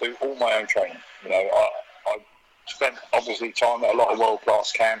organise and do all my own training. I spent obviously time at a lot of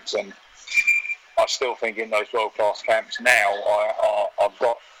world-class camps, and I still think in those world-class camps now I've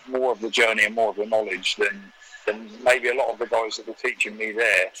got more of the journey and more of the knowledge than maybe a lot of the guys that were teaching me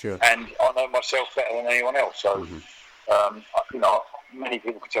there. Sure. And I know myself better than anyone else. So, many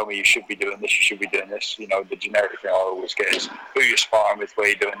people can tell me you should be doing this, you should be doing this. The generic thing I always get is who you're sparring with, where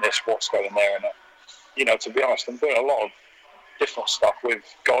you're doing this, what's going there. And, to be honest, I'm doing a lot of different stuff with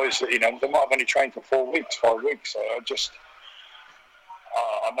guys that, they might have only trained for 4 weeks, 5 weeks. So I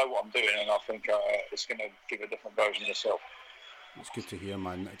know what I'm doing, and I think it's going to give a different version of yourself. It's good to hear,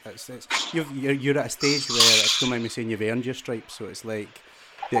 man. You're at a stage where, don't mind me saying, you've earned your stripes, so it's like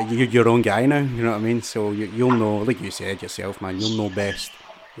you're your own guy now, you know what I mean? So you'll know, like you said yourself, man, you'll know best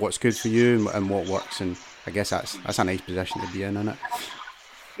what's good for you and what works, and I guess that's a nice position to be in, isn't it?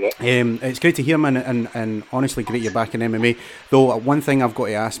 Yeah. It's great to hear, man, and honestly great you're back in MMA. Though one thing I've got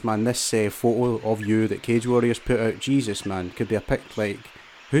to ask, man, this photo of you that Cage Warriors put out, Jesus, man, could be a pic, like,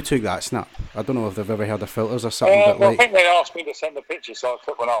 who took that snap? I don't know if they've ever heard of filters or something. But I think they asked me to send a picture, so I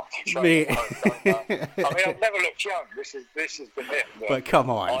took one off. Mate. I mean, I've never looked young. This has been it. But come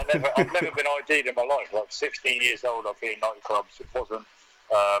on. I've never been ID'd in my life. Like 16 years old, I've been in nightclubs. It wasn't,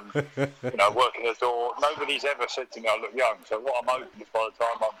 working the door. Nobody's ever said to me I look young. So what I'm hoping is by the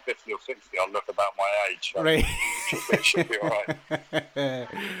time I'm 50 or 60, I'll look about my age. So right. It should be all right.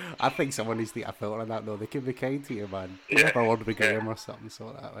 I think someone needs to get a filter on that, though. They can be kind to you, man. Have a word with Graham or something,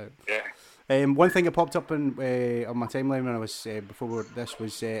 sort that out. Yeah. One thing that popped up on my timeline when I was before this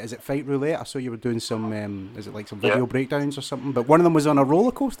was, is it Fight Roulette? I saw you were doing some, is it like some video breakdowns or something? But one of them was on a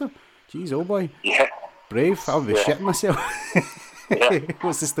roller coaster. Jeez, oh boy. Yeah. Brave. I would be shitting myself.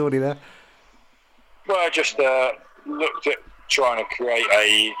 What's the story there? Well, I just looked at trying to create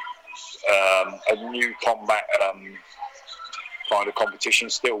a new combat kind of competition.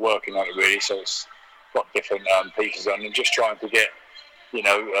 Still working on it really, so it's got different pieces on, and just trying to get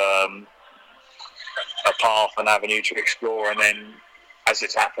a path, an avenue to explore. And then as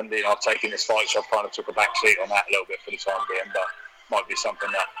it's happened, I've taken this fight, so I've kind of took a back seat on that a little bit for the time being, but might be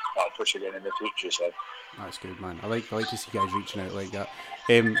something that I'll push again in the future. So that's good, man. I like to see guys reaching out like that.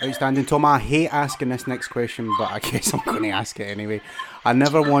 Outstanding. Tom, I hate asking this next question, but I guess I'm going to ask it anyway. I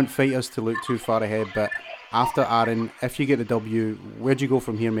never want fighters to look too far ahead, but after Aaron, if you get the W, where do you go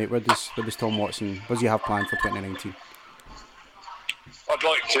from here, mate? Where does Tom Watson, what does he have planned for 2019? I'd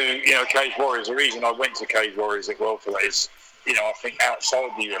like to, Cage Warriors. The reason I went to Cage Warriors at welterweight is, I think outside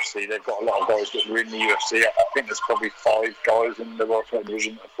the UFC, they've got a lot of guys that were in the UFC. I think there's probably 5 guys in the welterweight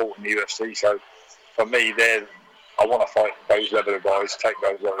division that fought in the UFC. So for me, I want to fight those level of guys, take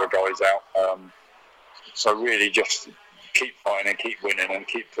those level of guys out. So really just keep fighting and keep winning and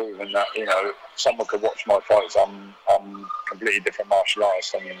keep proving that, someone could watch my fights. I'm completely different martial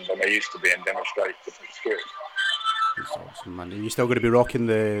artist than I used to be and demonstrate different skills. That's awesome, man. Are you still going to be rocking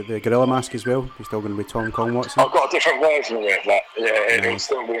the gorilla mask as well? You're still going to be Tom Kong Watson? I've got a different version of it, but it'll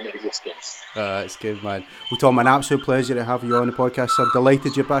still be in existence. It's good, man. Well, Tom, an absolute pleasure to have you on the podcast, sir.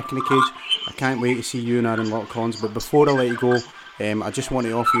 Delighted you're back in the cage. I can't wait to see you and Aaron lock horns. But before I let you go, I just want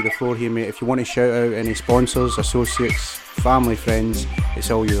to offer you the floor here, mate. If you want to shout out any sponsors, associates, family, friends, it's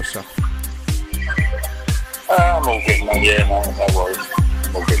all yours, sir. I'm all good, man. Yeah, man, no worries.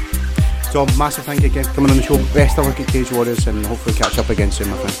 I'm all good. Tom, massive thank you again for coming on the show. Best of luck at Cage Warriors and hopefully catch up again soon,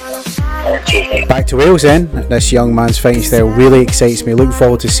 my friend. Back to Wales then. This young man's fighting style really excites me. Looking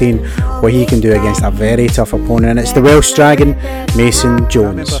forward to seeing what he can do against a very tough opponent. And it's the Welsh Dragon, Mason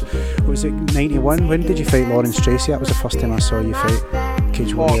Jones. Was it 91? When did you fight Lawrence Tracy? That was the first time I saw you fight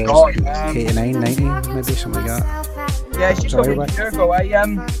Cage Warriors. 89, 90, maybe something like that. Yeah, it's just over a year ago.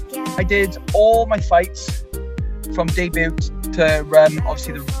 I did all my fights from debut to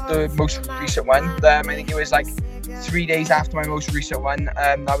obviously the most recent one. I think it was like 3 days after my most recent one.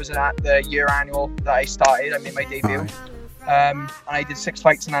 That was at the year annual that I started. I made my debut. And I did 6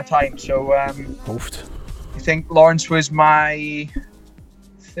 fights in that time. So I think Lawrence was my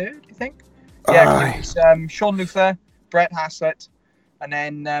 3rd, I think. Yeah, it was Sean Luther, Brett Haslett, and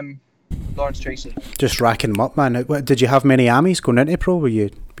then Lawrence Tracy. Just racking them up, man. Did you have many armies going into pro? Were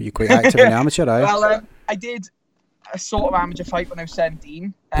you quite active in the amateur? Well, I did a sort of amateur fight when I was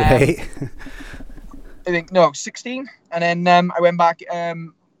 17. Right. I think 16, and then I went back. I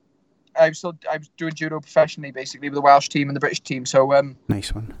was doing judo professionally, basically with the Welsh team and the British team. So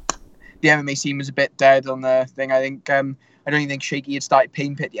nice one. The MMA scene was a bit dead on the thing. I think I don't even think Shaky had started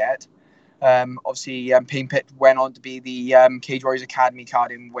Pain Pit yet. Obviously, Pain Pit went on to be the Cage Warriors Academy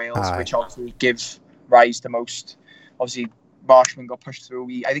card in Wales, which obviously gives rise to most. Obviously, Marshman got pushed through.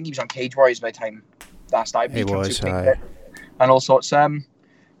 I think he was on Cage Warriors by the time that started. He was, and all sorts. I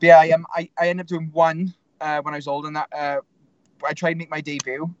ended up doing one when I was old, and that I tried to make my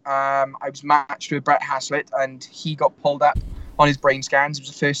debut. I was matched with Brett Haslett, and he got pulled up on his brain scans. It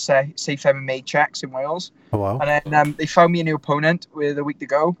was the first safe MMA checks in Wales. Oh, wow. And then they found me a new opponent with a week to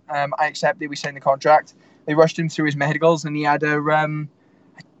go. I accepted. We signed the contract. They rushed him through his medicals, and he had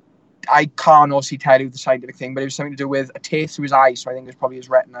I can't obviously tell you the scientific thing, but it was something to do with a tear through his eye. So I think it was probably his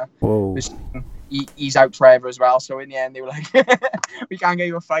retina. Whoa. He's out forever as well. So in the end, they were like, we can't get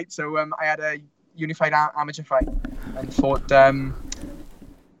you a fight. So I had a unified amateur fight and fought.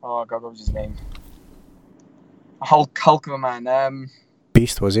 Oh God, what was his name? A Hulk of a man.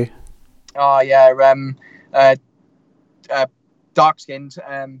 Beast, was he? Oh yeah. Dark skinned,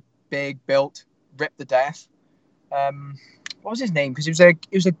 big built, ripped to death. What was his name? Because it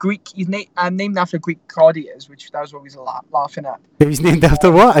was a Greek. He's named after a Greek god. He is, which that was what we was laughing at. He was named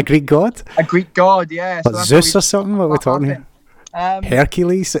after what? A Greek god? A Greek god, yeah. So Zeus or something? What we're talking here?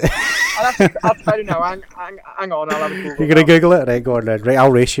 Hercules. I don't know. Hang on, I'll have a Google. You're gonna Google it, right? Go on, then. Right, I'll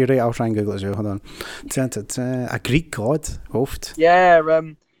race you. Right, I'll try and Google it as well. Hold on. A Greek god, Hoft. Yeah.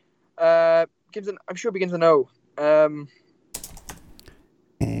 I'm sure it begins with an O.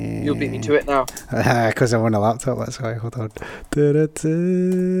 You'll beat me to it now. Because I'm on a laptop, that's why. Hold on.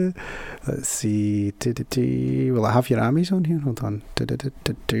 Let's see. Will I have your armies on here? Hold on.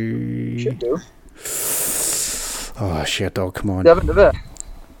 Should do. Oh, shit, dog, come on. You haven't done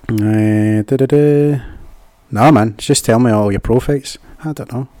it? No, man. Just tell me all your pro fights. I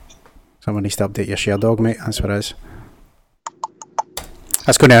don't know. Someone needs to update your share dog, mate. That's what it is.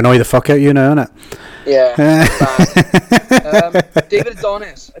 That's going to annoy the fuck out of you now, isn't it? Yeah. David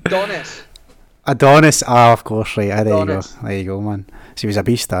Adonis. Of course, right. There you go, man. So he was a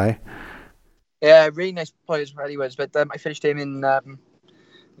beast, Yeah, really nice players where he was, but I finished him in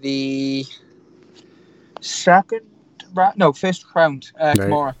the first round,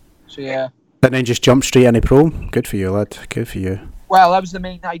 tomorrow. So yeah. And then just jump straight into pro. Good for you, lad. Good for you. Well, that was the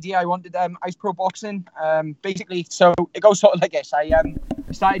main idea. I wanted. I was pro boxing. Basically, so it goes sort of like this. I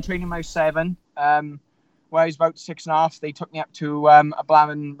started training when I was 7. When I was about 6.5, they took me up to a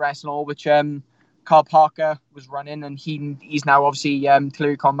Blaven Wrestling Hall, which Carl Parker was running, and he's now obviously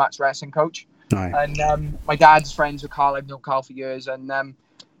Cleary Combat's wrestling coach. Right. And my dad's friends with Carl. I've known Carl for years, and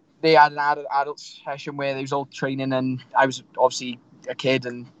they had an adult session where they was all training, and I was obviously a kid,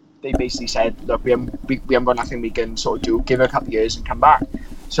 and they basically said, look, we haven't got nothing we can sort of do. Give it a couple of years and come back.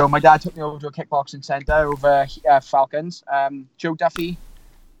 So my dad took me over to a kickboxing centre over Falcons. Joe Duffy,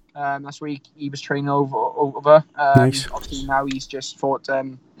 that's where he was training over. Nice. Obviously now he's just fought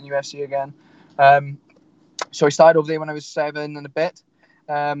in UFC again. So I started over there when I was 7 and a bit.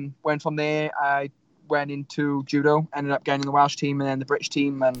 Went from there, I went into judo, ended up getting in the Welsh team and then the British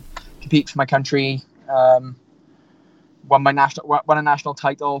team and compete for my country. Won a national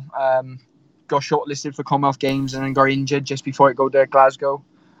title. Got shortlisted for Commonwealth Games and then got injured just before I go to Glasgow.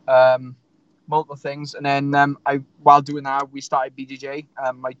 Multiple things, and then while doing that, we started BJJ.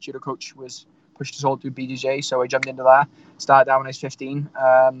 My judo coach pushed us all to do BJJ, so I jumped into that. Started that when I was 15.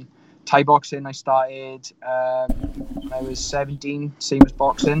 Thai boxing, I started when I was 17, same as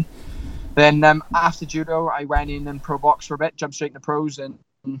boxing. Then after judo, I went in and pro boxed for a bit, jumped straight into pros, and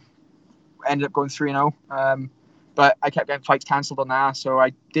ended up going 3-0. But I kept getting fights cancelled on that, so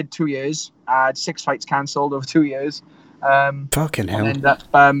I did 2 years. I had 6 fights cancelled over 2 years. Fucking hell. And ended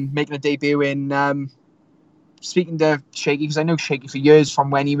up making a debut in speaking to Shaky, because I know Shaky for years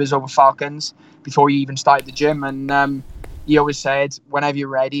from when he was over Falcons, before he even started the gym, and he always said, whenever you're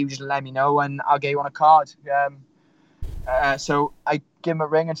ready, just let me know and I'll get you on a card. So I give him a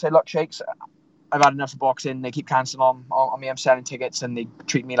ring and say, look, Shakes, I've had enough of boxing. They keep cancelling on me. I'm selling tickets and they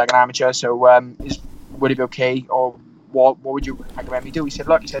treat me like an amateur. So would it be okay, or what would you recommend me do? He said,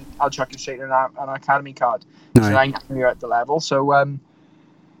 look, I'll chuck you straight in an academy card. So I know you're at the level. So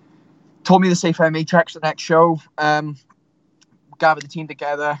told me to say for Matrix the next show. Gathered the team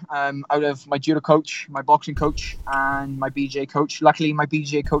together out of my judo coach, my boxing coach, and my BJJ coach. Luckily, my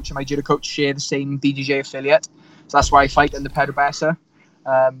BJJ coach and my judo coach share the same BJJ affiliate. So that's why I fight in the Pedobessa.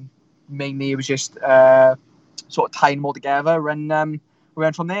 Mainly, it was just sort of tying them all together, and we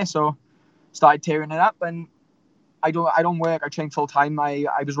went from there. So started tearing it up, and I don't work. I train full time. I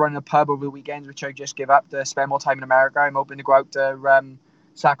was running a pub over the weekends, which I just give up to spend more time in America. I'm hoping to go out to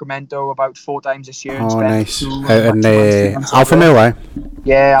Sacramento about 4 times this year. Oh, nice. Out in Alpha Mill, eh?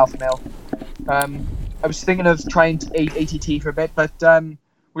 Yeah, Alpha Mill. I was thinking of trying ATT for a bit, but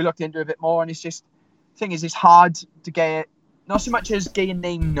we looked into it a bit more, and it's just, the thing is, it's hard to get, not so much as get your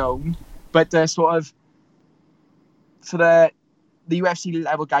name known, but sort of for the UFC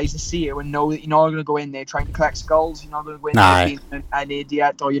level guys to see you and know that you're not going to go in there trying to collect skulls. You're not going to go in there being an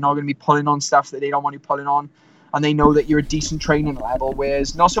idiot, or you're not going to be pulling on stuff that they don't want you pulling on. And they know that you're a decent training level,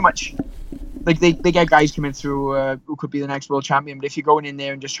 whereas not so much, like they get guys coming through who could be the next world champion, but if you're going in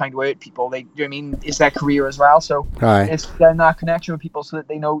there and just trying to hurt people, you know what I mean, it's their career as well. So it's getting that connection with people so that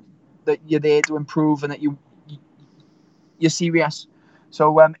they know that you're there to improve and that you're serious.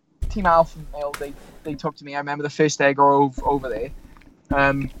 So Team Alpha Male, they talked to me. I remember the first day I go over there.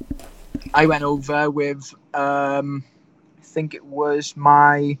 I went over with I think it was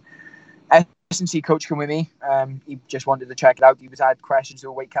my S&C coach come with me. He just wanted to check it out. He had questions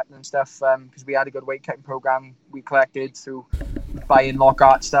over weight cutting and stuff, because we had a good weight cutting program we collected through buying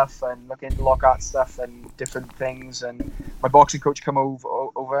Lockhart stuff and looking into Lockhart stuff and different things. And my boxing coach come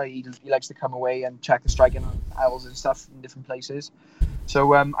over. He likes to come away and check the striking levels and stuff in different places.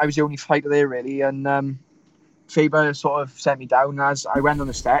 So I was the only fighter there really, and Faber sort of sent me down as I went on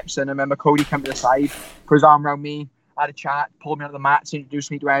the steps, and I remember Cody come to the side, put his arm around me, had a chat, pulled me onto the mats, introduced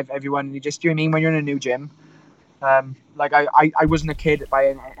me to everyone, and you just, do you know what I mean, when you're in a new gym, like I wasn't a kid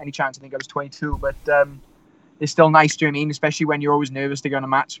by any chance. I think I was 22, but it's still nice, do you know what I mean, especially when you're always nervous to go on a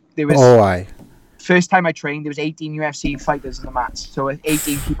match. First time I trained, there was 18 UFC fighters in the mats, so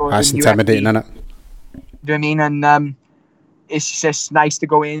 18 people. That's intimidating, isn't it? Do you know what I mean? And it's just nice to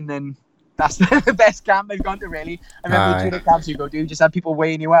go in, and that's the best camp I've gone to, really. I remember the judo camps you go to, you just had people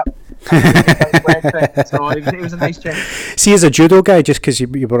weighing you up. So it was a nice change. See, as a judo guy, just because you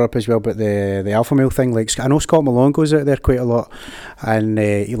brought up as well, but the alpha male thing, like I know Scott Malone goes out there quite a lot, and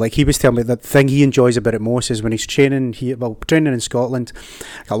he was telling me the thing he enjoys about it most is when he's training in Scotland,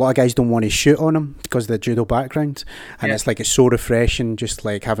 a lot of guys don't want to shoot on him because of the judo background, and it's so refreshing just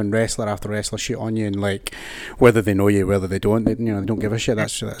like having wrestler after wrestler shoot on you, and like whether they know you, whether they don't, they don't give a shit.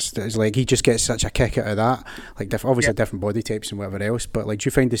 That's it's like he just gets such a kick out of that, like different body types and whatever else. But like, do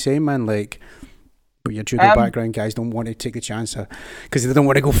you find the same, man? Like, but your judo background guys don't want to take the chance because they don't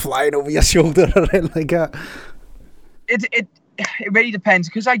want to go flying over your shoulder or anything like that. It really depends,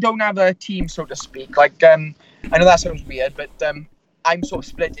 because I don't have a team, so to speak. Like, I know that sounds weird, but I'm sort of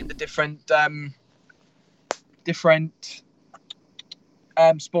split into different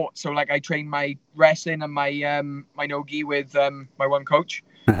sports. So like, I train my wrestling and my no-gi with my one coach.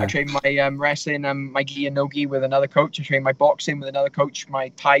 I train my wrestling and my gi and no-gi with another coach. I train my boxing with another coach, my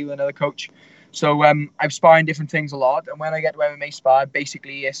Thai with another coach. So I've sparring different things a lot, and when I get to MMA spar,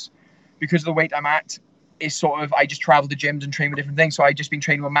 basically it's because of the weight I'm at. Is sort of I just travel to gyms and train with different things. So I've just been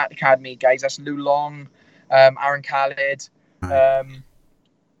training with Matt Academy guys. That's Lou Long, Aaron Khalid, a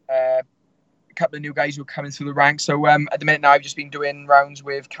couple of new guys who are coming through the ranks. So at the minute now, I've just been doing rounds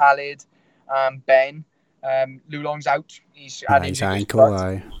with Khalid, Ben. Lou Long's out. He's had His injury. ankle,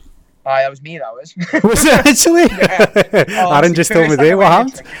 aye. Aye, that was me. That was. Was it actually? Yeah. Aaron just told me there. What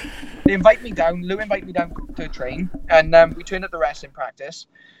happened? They invited me down. Lou invited me down to train, and we trained at the wrestling practice,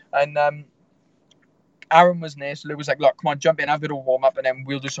 and Aaron was there, so Lou was like, look, come on, jump in, have a bit of a warm-up, and then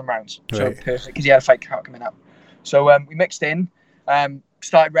we'll do some rounds. So Right. perfect, because he had a fight coming up. So we mixed in,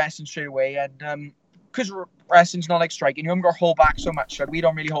 started wrestling straight away, and because wrestling's not like striking, you haven't got to hold back so much. Like, we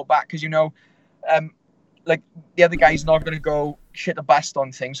don't really hold back, because, like, the other guy's not going to go shit the best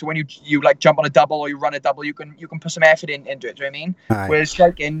on things. So when you like jump on a double or you run a double, you can put some effort into it, do you know what I mean? Aye. Whereas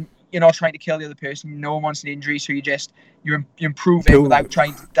striking, you're not trying to kill the other person, no one wants an injury, so you're improving without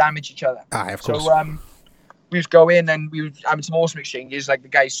trying to damage each other. Aye, of course. So we just go in and we were having some awesome exchanges. Like, the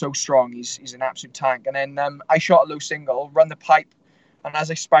guy's so strong, he's an absolute tank. And then I shot a low single, run the pipe, and as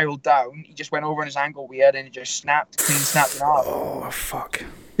I spiraled down, he just went over on his ankle weird and it just clean snapped in half. Oh, fuck.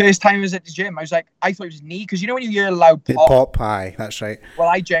 First time I was at the gym, I was like, I thought it was his knee, because you know when you hear a loud It pop? pop, aye, that's right. Well,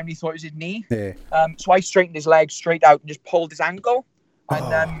 I generally thought it was his knee. Yeah. So I straightened his leg straight out and just pulled his ankle.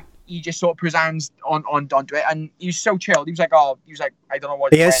 And he just sort of put his hands onto it, and he was so chilled. He was like, I don't know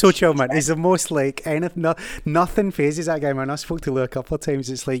what. He is so chill, man. He's the most like anything. Nothing phases that guy, man. I spoke to Lou a couple of times.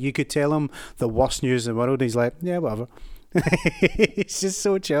 It's like you could tell him the worst news in the world. He's like, yeah, whatever. He's just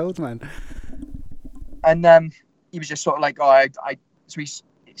so chilled, man. And he was just sort of like, I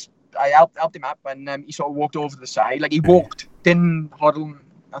helped him up, and he sort of walked over to the side. Like, he walked, didn't huddle,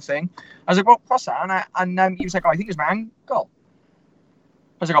 nothing. I was like, well, what's that? And he was like, I think it's my ankle.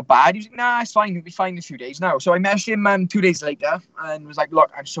 I was like, bad? He was like, nah, it's fine. It'll be fine in a few days now. So I messaged him 2 days later and was like, look,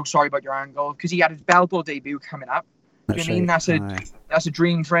 I'm so sorry about your ankle, because he had his Bellator debut coming up. Do you know what I mean? That's a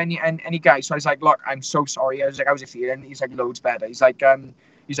dream for any guy. So I was like, look, I'm so sorry. I was like, how's it feeling? He's like, loads better. He's like, I'm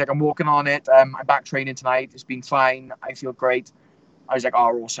working on it. I'm back training tonight. It's been fine. I feel great. I was like,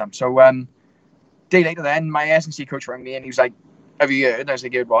 oh, awesome. So day later then, my S&C coach rang me and he was like, have you heard? And I was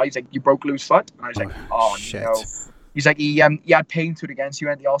like, yeah, what? He's like, you broke Lou's foot? And I was like, oh shit. No. He's like, he had pain through it again, so he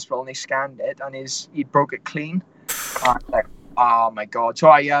went to the hospital and they scanned it and he broke it clean. And I was like, oh my God. So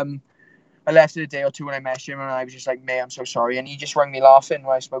I left it a day or two when I messaged him and I was just like, mate, I'm so sorry. And he just rang me laughing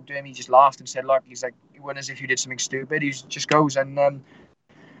when I spoke to him. He just laughed and said, look, he's like, it wasn't as if you did something stupid. He just goes. And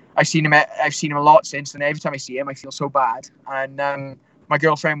I've seen him a lot since, and every time I see him, I feel so bad. And my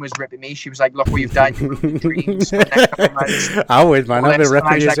girlfriend was ripping me. She was like, look what you've done. Dreams. I would, man. I'd be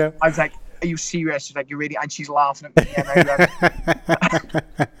ripping you. I was like, are you serious? She's like, you really? And she's laughing at me. And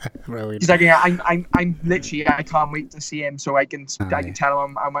Brilliant. he's like, yeah, I'm literally, I can't wait to see him so I can tell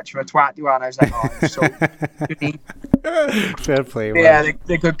him how much of a twat you are. And I was like, oh, I'm so good. Fair play, man. Yeah,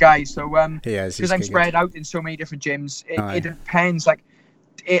 they're good guys. So because I'm spread out in so many different gyms, it depends. Like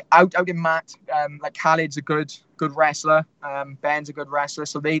out in Matt, like Khalid's a good wrestler. Ben's a good wrestler.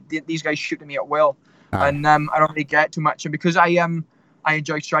 So these guys shoot me at will, and I don't really get too much. And because I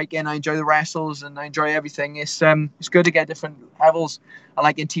enjoy striking, I enjoy the wrestles, and I enjoy everything. It's good to get different levels. And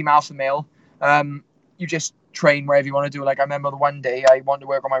like in Team Alpha Male, you just train wherever you want to do. Like I remember the one day I wanted to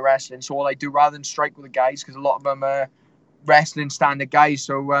work on my wrestling, so all I do rather than strike with the guys, because a lot of them are wrestling standard guys,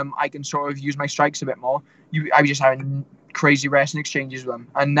 so I can sort of use my strikes a bit more. I was just having crazy wrestling exchanges with them.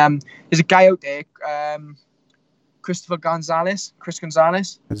 And there's a guy out there, Chris Gonzalez.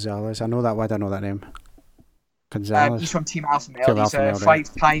 I know that word. I know that name. Gonzalez. He's from Team Alpha Male. He's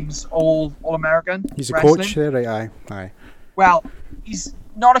 5 times All-American. He's a wrestling. coach there, right? Aye. Well, he's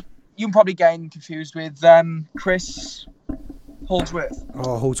not a... You can probably get him confused with Chris Holdsworth.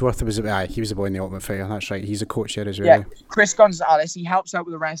 Oh, Holdsworth he was a boy in the Ultimate Fighter. That's right. He's a coach there as well. Yeah, Chris Gonzalez. He helps out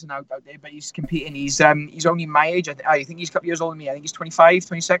with the wrestling out there, but he's competing. He's only my age. I think he's a couple years older than me. I think he's 25,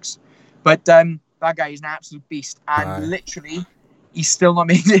 26. But that guy is an absolute beast. And literally, he's still not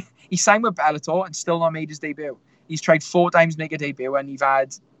made it. He signed with Bellator and still not made his debut. He's tried 4 times to make a debut and he's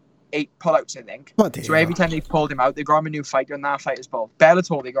had 8 pullouts, I think. So every time they pulled him out, they got him a new fight and that fight is pulled.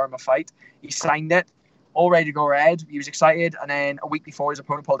 Bellator, they got him a fight. He signed it, all ready to go ahead. He was excited, and then a week before his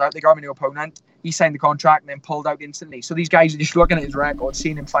opponent pulled out, they got him a new opponent. He signed the contract and then pulled out instantly. So these guys are just looking at his record,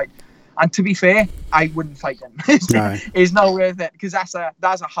 seeing him fight. And to be fair, I wouldn't fight him. It's not worth it, because that's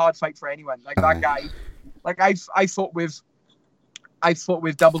a hard fight for anyone. Like that guy, like I fought with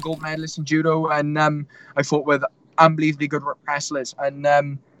double gold medalists in judo, and I fought with unbelievably good wrestlers, and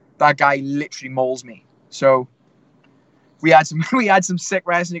that guy literally mauls me. So we had some sick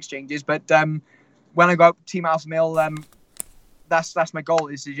wrestling exchanges. But when I go out Team Alpha Male, that's my goal,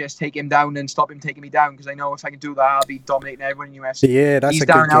 is to just take him down and stop him taking me down, because I know if I can do that, I'll be dominating everyone in UFC. Yeah, that's He's a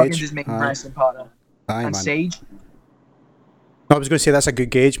good Darren Elkins gauge. is making wrestling partner. Aye, And man. Sage. I was going to say that's a good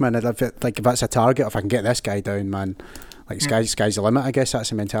gauge, man. If that's a target, if I can get this guy down, man, like sky's the limit. I guess that's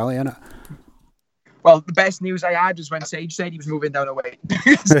the mentality, isn't it? Well, the best news I had was when Sage said he was moving down a weight.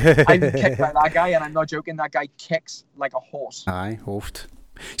 I've been kicked by that guy, and I'm not joking. That guy kicks like a horse. Aye, hoofed.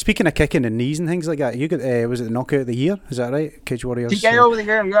 Speaking of kicking and knees and things like that, you got was it the knockout of the year? Is that right? Cage Warriors. TKO of the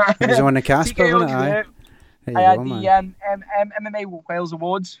year, yeah. It was on the Casper, TKO of wasn't it? the Aye. year. There I you had go, the MMA Wales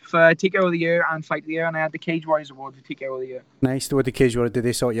Awards for TKO of the year and Fight of the Year, and I had the Cage Warriors Award for TKO of the year. Nice. What the Cage Warriors, did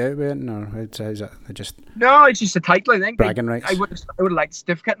they sort you out with it, or how's it? They just No, it's just a title, I think. bragging rights. I would have liked a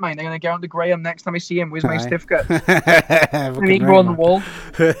certificate mine. I'm going to get on to Graham next time I see him. Where's my Aye. certificate? I Fucking need to right, go on the man. wall.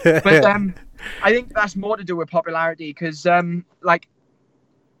 But I think that's more to do with popularity, because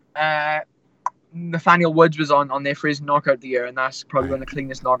Nathaniel Woods was on there for his knockout of the year, and that's probably one of the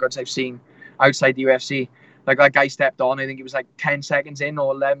cleanest knockouts I've seen outside the UFC. Like, that guy stepped on, I think it was like 10 seconds in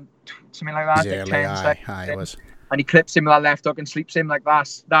or 11, something like that. Yeah, 10 seconds aye, in. it was. And he clips him with that left hook and sleeps him like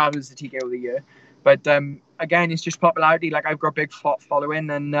that. That was the TKO of the year. But again, it's just popularity. Like, I've got a big following,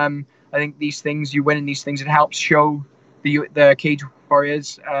 and I think these things, you winning these things, it helps show the Cage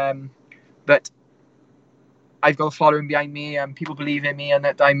Warriors that I've got a following behind me, and people believe in me, and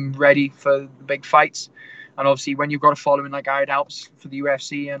that I'm ready for the big fights. And obviously, when you've got a following like I, it helps for the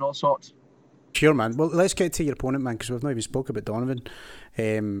UFC and all sorts. Sure, man. Well, let's get to your opponent, man, because we've not even spoke about Donovan.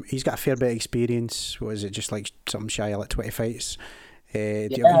 He's got a fair bit of experience. What is it, just like something shy of like 20 fights? Do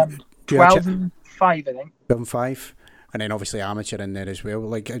you have 12 and 5, I think. 12 and 5. And then obviously amateur in there as well.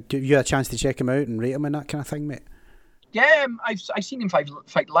 Like, do you had a chance to check him out and rate him and that kind of thing, mate? Yeah, I've seen him fight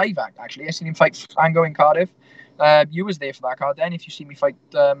live, actually. I've seen him fight Fango in Cardiff. You was there for that card then, if you see me fight...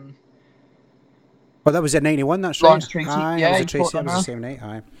 Well, that was at 91, that's Lawrence right. Tracy. Aye, Yeah, it was he a Tracy, fought it was the same night,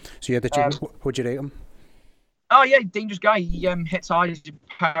 aye. So you had the what'd you rate him? Oh, yeah, dangerous guy. He hits hard, he's a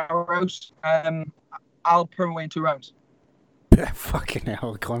powerhouse. I'll put him away in 2 rounds. Fucking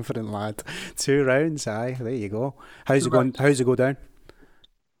hell, confident lad. 2 rounds, aye, there you go. How's 2 it going? rounds. How's it go down?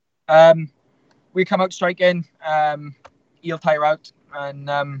 We come out striking, he'll tire out, and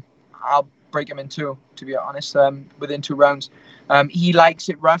I'll break him in 2, to be honest, within 2 rounds. He likes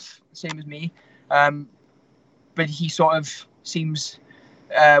it rough, same as me. But he sort of seems,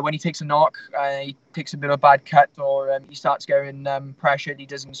 when he takes a knock, he takes a bit of a bad cut, or he starts getting pressured, he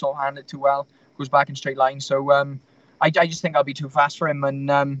doesn't sort of hand it too well, goes back in straight line. So I just think I'll be too fast for him,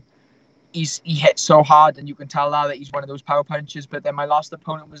 and he hits so hard, and you can tell now that he's one of those power punchers. But then my last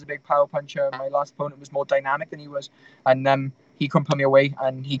opponent was a big power puncher. My last opponent was more dynamic than he was, and he couldn't put me away,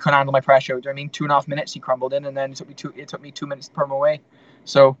 and he couldn't handle my pressure. I mean, 2.5 minutes he crumbled in, and then it took me 2 minutes to put him away.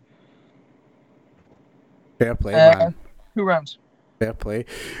 So Fair play, man. 2 rounds. Fair play.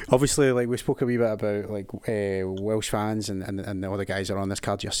 Obviously, like we spoke a wee bit about like Welsh fans and the other guys that are on this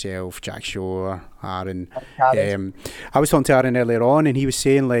card, yourself, Jack Shore, Aaron. I was talking to Aaron earlier on, and he was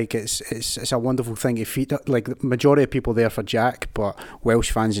saying like it's a wonderful thing to feed. Like the majority of people there for Jack, but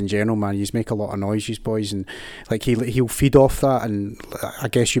Welsh fans in general, man, you make a lot of noise, you boys, and like he'll feed off that. And I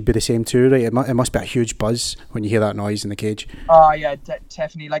guess you'd be the same too, right? It must be a huge buzz when you hear that noise in the cage. Oh yeah,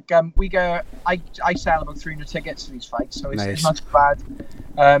 definitely. Like we go, I sell about 300 tickets to these fights, so it's not too bad.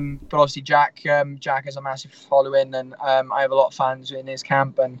 But obviously Jack has a massive following, and I have a lot of fans in his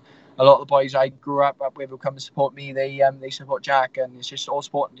camp, and a lot of the boys I grew up with who come to support me, they support Jack, and it's just all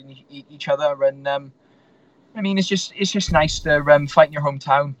supporting each other. And I mean, it's just nice to fight in your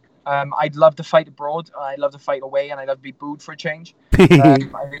hometown. I'd love to fight abroad. I love to fight away, and I love to be booed for a change. I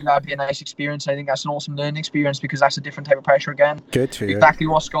think that'd be a nice experience. I think that's an awesome learning experience, because that's a different type of pressure again. Good for you. Exactly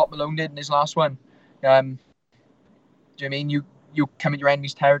what Scott Malone did in his last one. Do you know what I mean? You come in your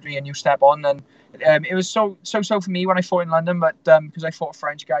enemy's territory and you step on, and it was so for me when I fought in London, but because I fought a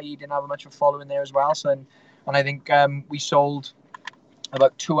French guy, he didn't have much of a following there as well. So, and I think we sold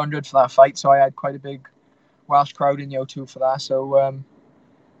about 200 for that fight, so I had quite a big Welsh crowd in the O2 for that. So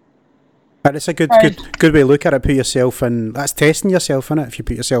and it's a good way to look at it. Put yourself in. That's testing yourself in it. If you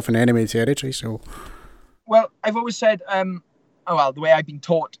put yourself in enemy territory, so. Well, I've always said, the way I've been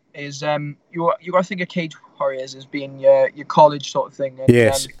taught is you got to think of Cage Warriors as being your college sort of thing. And,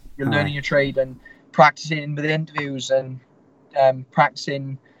 yes. You're learning your trade and practicing with interviews and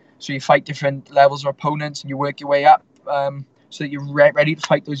practicing, so you fight different levels of opponents and you work your way up so that you're ready to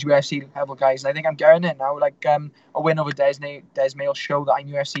fight those UFC level guys. And I think I'm getting it now. Like a win over Des May will show that I'm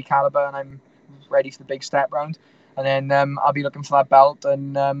UFC caliber and I'm ready for the big step round. And then I'll be looking for that belt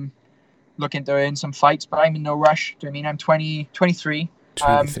and looking to earn some fights, but I'm in no rush. Do you know what I mean? I'm 23.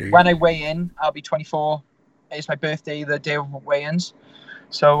 23. When I weigh in, I'll be 24. It's my birthday, the day of weigh-ins.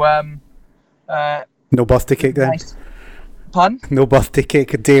 So, no birthday cake then? Nice. Pardon? No birthday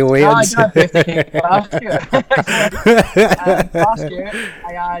cake, a day of No, I weigh-ins. didn't have birthday cake last year. Last year,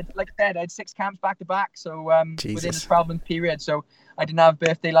 I had, like I said, I had 6 camps back to back. So within a 12-month period. So I didn't have a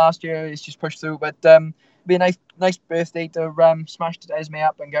birthday last year. It's just pushed through. But it'd be a nice birthday to smash Esme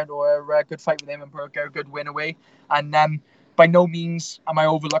up and get to a good fight with him and get a good win away. And by no means am I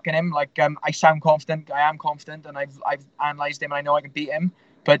overlooking him. Like I sound confident. I am confident, and I've analysed him, and I know I can beat him.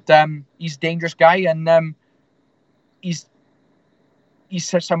 But he's a dangerous guy, and he's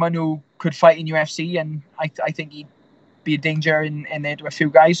someone who could fight in UFC, and I think he'd be a danger in there to a few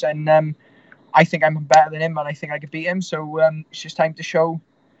guys. And I think I'm better than him, and I think I could beat him. So it's just time to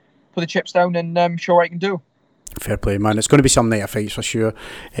put the chips down and show what I can do. Fair play, man. It's going to be some night of fights for sure,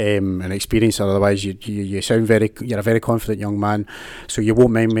 an experience. Otherwise, you sound you're a very confident young man. So you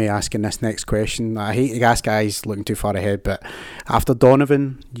won't mind me asking this next question. I hate to ask guys looking too far ahead, but after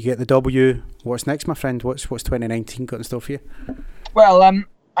Donovan, you get the W. What's next, my friend? What's 2019 got in store for you? Well,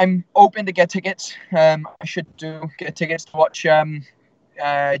 I'm open to get tickets. I should get tickets to watch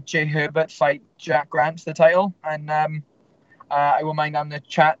Jay Herbert fight Jack Grant for the title, and I won't mind having a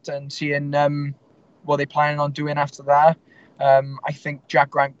chat and seeing what they're planning on doing after that. I think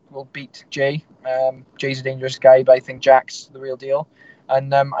Jack Grant will beat Jay. Jay's a dangerous guy, but I think Jack's the real deal.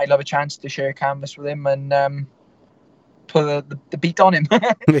 And I'd love a chance to share a canvas with him and put the beat on him. So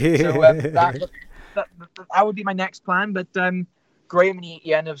that would be my next plan. But Graham and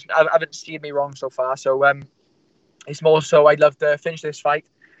Ian haven't steered me wrong so far. So it's more so I'd love to finish this fight,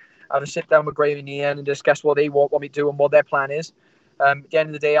 have a sit down with Graham and Ian and discuss what they want me to do and what their plan is. At the end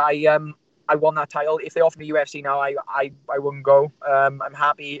of the day, I won that title. If they offer me UFC now, I wouldn't go. I'm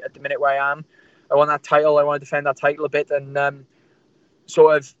happy at the minute where I am. I won that title. I want to defend that title a bit and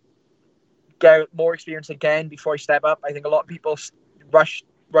sort of get more experience again before I step up. I think a lot of people rush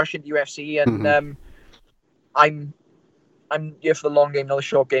into UFC, and I'm here for the long game, not the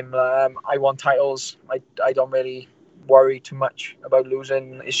short game. I won titles. I don't really worry too much about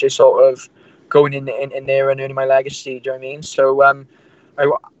losing. It's just sort of going in there and earning my legacy. Do you know what I mean? So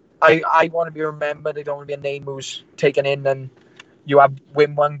I want to be remembered. I don't want to be a name who's taken in and you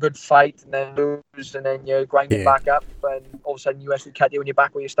win one good fight and then lose and then you're grinding back up and all of a sudden UFC cut you when you're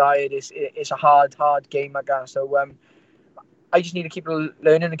back where you started. It's a hard game, I guess. So I just need to keep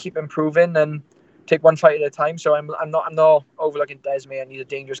learning and keep improving and take one fight at a time. So I'm not overlooking Desmond, and he's a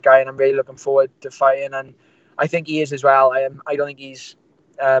dangerous guy, and I'm really looking forward to fighting. And I think he is as well. I don't think he's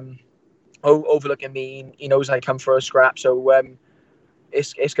overlooking me. He knows I come for a scrap. So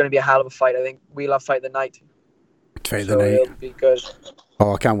it's going to be a hell of a fight. I think we'll have fight of the night. Fight of the night. It'll be good.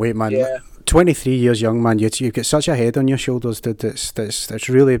 Oh, I can't wait, man. Yeah. 23 years young, man. You've got such a head on your shoulders that it's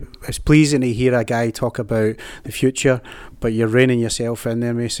really pleasing to hear a guy talk about the future, but you're reining yourself in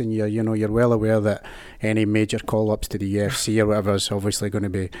there, Mason. You're well aware that any major call-ups to the UFC or whatever is obviously going to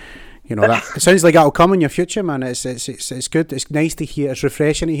be, that it sounds like that'll come in your future, man. It's good. It's nice to hear. It's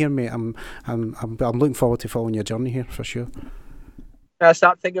refreshing to hear, mate. I'm looking forward to following your journey here for sure. I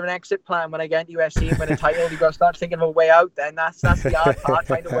start thinking of an exit plan when I get into UFC and win a title. You've got to start thinking of a way out. Then that's the hard part,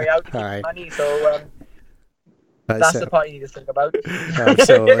 find a way out to keep money. So that's the part you need to think about.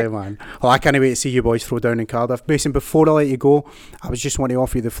 Absolutely, man. Well, I can't wait to see you boys throw down in Cardiff. Mason, before I let you go, I was just want to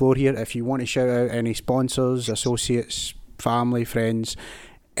offer you the floor here. If you want to shout out any sponsors, associates, family, friends,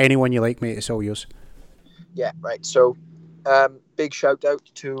 anyone you like, mate, it's all yours. Yeah, right. So big shout out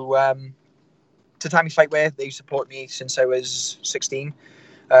to Tammy Fightwear. They support me since I was 16.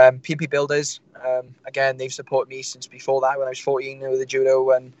 PP Builders, again, they've supported me since before that when I was 14 with the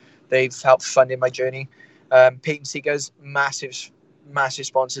judo, and they've helped funding my journey. Patent Seekers, massive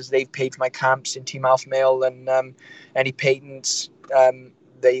sponsors. They've paid for my camps in Team Alpha Male, and any patents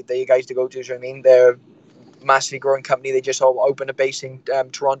they're guys to go to. You know what I mean? They're a massively growing company. They just opened a base in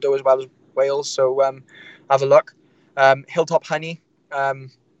Toronto as well as Wales, so have a look. Hilltop Honey,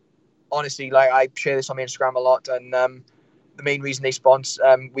 honestly, like I share this on my Instagram a lot, and the main reason they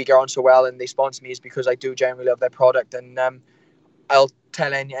sponsor we get on so well and they sponsor me is because I do generally love their product. And I'll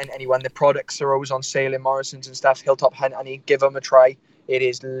tell anyone the products are always on sale in Morrison's and stuff. Hilltop Honey, give them a try. It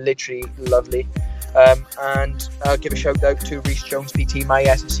is literally lovely. And I'll give a shout out to Reece Jones PT, my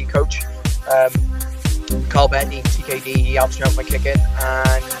S&C coach. Carl Bentley, TKD, he helps me out with my kicking,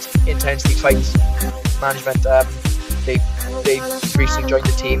 and Intensity Fights Management. they've recently joined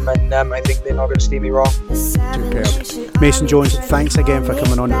the team, and I think they're not going to steer me wrong. Superb. Mason Jones, thanks again for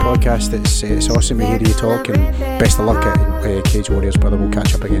coming on the podcast. It's awesome to hear you talk, and best of luck at Cage Warriors, brother. We'll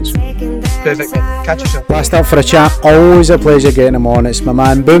catch up again soon. Perfect, mate. Catch you soon. Last up for a chat, always a pleasure getting him on. It's my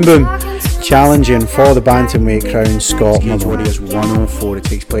man Boom Boom, challenging for the bantamweight crown, Scott Malone. Warriors 104. It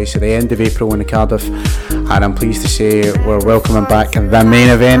takes place at the end of April in Cardiff, and I'm pleased to say we're welcoming back the main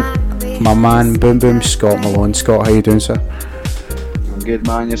event, my man Boom Boom, Scott Malone. Scott, how you doing, sir? I'm good,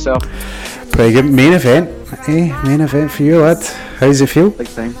 man. Yourself? Pretty good. Main event, main event for you, lad. How does it feel? Big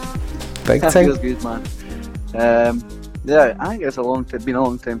time. Big time. Feels good, man. Yeah, I think it's been a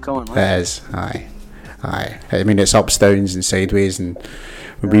long time coming. Right? It is. Aye. I mean, it's ups, downs, and sideways. And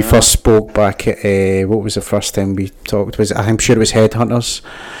when we first spoke back at what was the first time we talked? I'm sure it was Headhunters,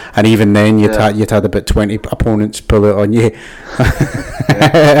 and even then you'd had about 20 opponents pull it on you,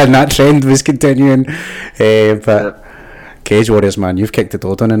 and that trend was continuing. But Cage Warriors, man, you've kicked the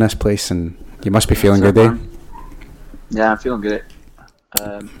door down in this place, and you must be feeling good, eh? Yeah, I'm feeling good.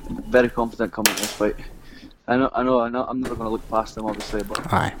 Very confident coming to this fight. I know. I'm never going to look past them, obviously, but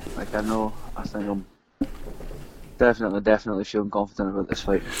aye. I think I'm definitely feeling confident about this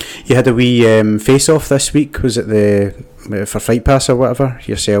fight. You had a wee face-off this week. Was it for Fight Pass or whatever?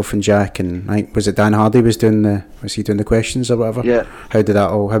 Yourself and Jack, and was it Dan Hardy was he doing the questions or whatever? Yeah. How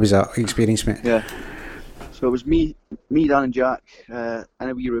was that experience, mate? Yeah. So it was me, Dan, and Jack in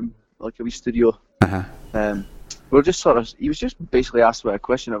a wee room, like a wee studio. We were just he was just basically asked about a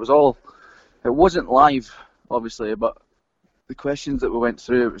question. It wasn't live, obviously, but the questions that we went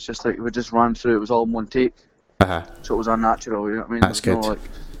through, it was just like we just ran through. It was all in one take, so it was unnatural. You know what I mean? That's good. You know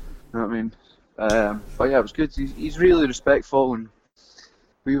what I mean? But yeah, it was good. He's really respectful, and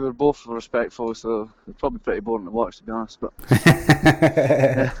we were both respectful, so it's probably pretty boring to watch, to be honest. But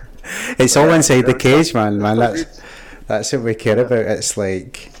it's all inside the cage, man. That's what we care about. It's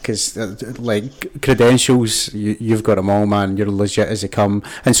like, because like credentials, you've got them all, man. You're legit as they come,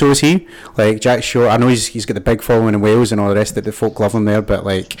 and so is he. Like Jack Shore, I know he's got the big following in Wales and all the rest of the folk love him there, but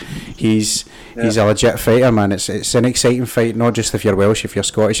like he's a legit fighter, man. It's an exciting fight, not just if you're Welsh, if you're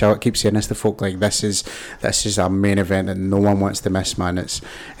Scottish. I keep saying this to folk, like this is a main event that no one wants to miss, man. It's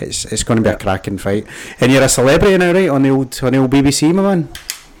going to be a cracking fight, and you're a celebrity now, right, on the old BBC, my man.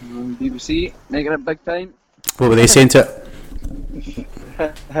 BBC making it big time. What were they saying to it?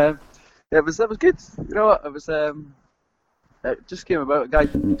 It was good. You know what? It was it just came about. A guy,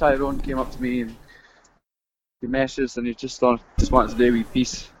 Tyrone, came up to me and he messaged, and he just wanted to do a wee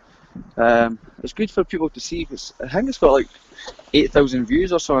piece. It's good for people to see, because I think it's got like 8,000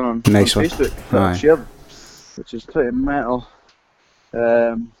 views or something on Facebook, shared, which is pretty mental.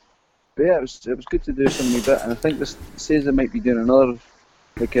 But yeah, it was good to do some wee bit, and I think this says they might be doing another,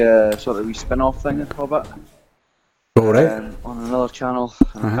 like a sort of wee spin-off thing of it. Alright. On another channel,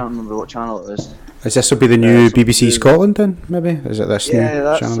 and I can't remember what channel it is. Is this will be the new BBC Scotland then, maybe? Is it this new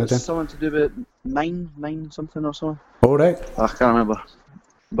channel? Yeah, that's something to do with Nine something or something. Alright. I can't remember.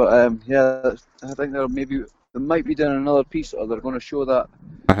 But yeah, I think they might be doing another piece, or they're going to show that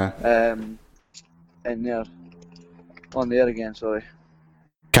in there, on the air again, sorry.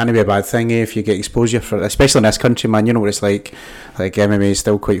 Can't be a bad thing, if you get exposure for it, especially in this country, man. You know what it's like MMA is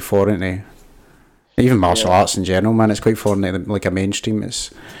still quite foreign to even martial arts in general, man. It's quite foreign to like a mainstream.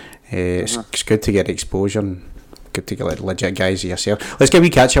 It's good to get exposure, and good to get like legit guys yourself. Let's get a wee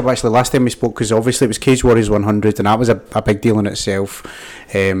catch up. Actually, last time we spoke, because obviously it was Cage Warriors 100, and that was a big deal in itself.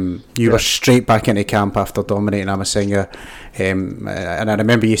 You were straight back into camp after dominating I'm a Singer, and I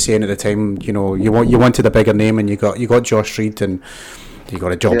remember you saying at the time, you know, you wanted a bigger name, and you got Josh Reed, and you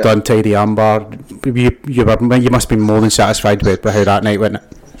got a job done, tidy armbar. You must be more than satisfied with how that night went.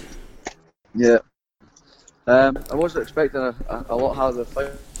 Yeah. I wasn't expecting a lot harder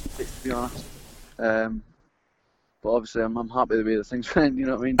fight, to be honest. But obviously I'm happy the way the things went, you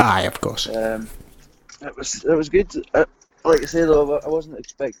know what I mean? Aye, of course. It was good. Like I say though, I wasn't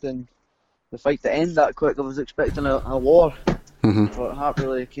expecting the fight to end that quick. I was expecting a war. But Hart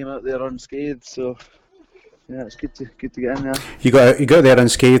really came out there unscathed, so yeah, it's good to get in there. You got there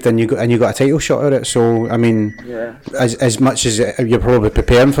unscathed, and you got a title shot at it. So I mean, as much as you're probably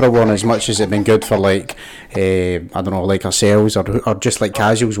preparing for a war, as much as it's been good for like I don't know, like ourselves or just like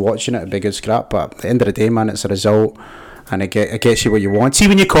casuals watching it, it'd be a good scrap. But at the end of the day, man, it's a result, and it gets you what you want. See,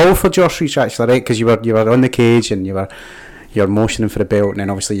 when you call for Josh Reach, actually, right? Because you were on the cage and you're motioning for the belt, and then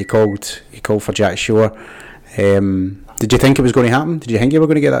obviously you called for Jack Shore. Did you think it was going to happen? Did you think you were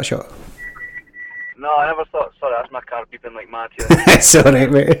going to get that shot? No, I never thought. Sorry, that's my car beeping like mad here. It's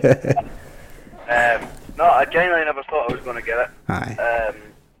alright, mate. No, I genuinely never thought I was going to get it. Aye.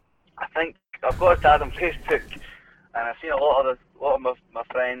 I think I've got a dad on Facebook. and I've seen a lot of my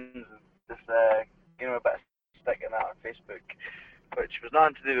friends just you know, a bit of stick in that on Facebook, which was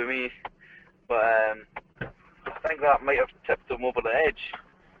nothing to do with me, but I think that might have tipped them over the edge.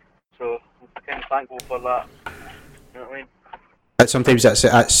 So I'm kind of thankful for that. You know what I mean? Sometimes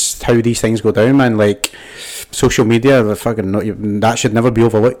that's how these things go down, man. Like social media, that should never be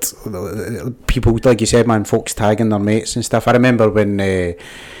overlooked. People, like you said, man, folks tagging their mates and stuff. I remember when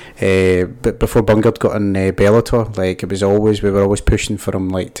before Bungard got in Bellator, like we were always pushing for him,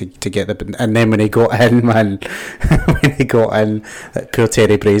 like to get and then when he got in, man, that poor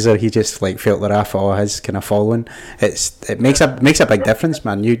Terry Brazier, he just like felt the wrath of his kind of following. It makes a big difference,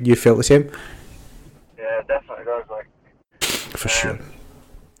 man. You felt the same? Yeah, it definitely does. Like, for sure.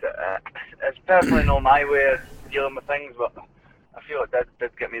 It's personally not my way of dealing with things, but I feel it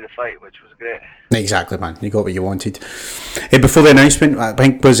did get me the fight, which was great. Exactly, man. You got what you wanted. Before the announcement, I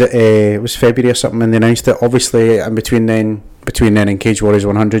think it was February or something, and they announced it. Obviously, in between then and Cage Warriors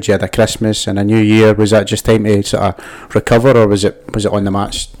 100, you had a Christmas and a New Year. Was that just time to sort of recover, or was it on the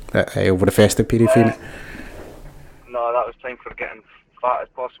match over the festive period for you? No, that was time for getting fat as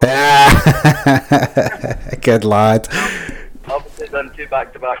possible. Good lad. Obviously done 2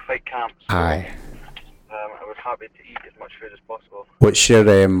 back-to-back fight camps. So, aye. I was happy to eat as much food as possible. What's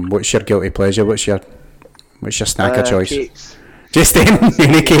your guilty pleasure? What's your snack of choice? Cakes. Just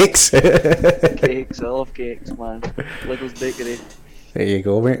any cakes? Cakes, I love cakes, man. Lidl's Bakery. There you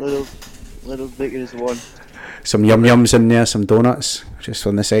go, mate. Lidl's Bakery is the one. Some yum-yums in there, some donuts, just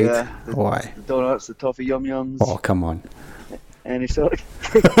on the side. Yeah, Why? The donuts, the toffee yum-yums. Oh, come on. Any sort of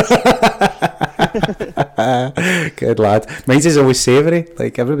Good lad. Mine's is always savoury.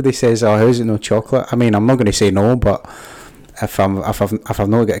 Like everybody says, oh, how's it no chocolate? I mean, I'm not going to say no, but if I've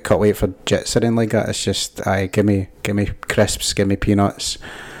not got a cut weight for jits or anything like that, it's just give me crisps, give me peanuts.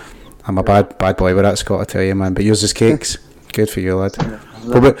 I'm a bad boy with that, Scott, I tell you, man. But yours is cakes. Good for you, lad. Yeah,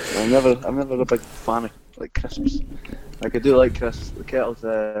 I'm never a big fan of like crisps. Like I do like crisps. The kettle's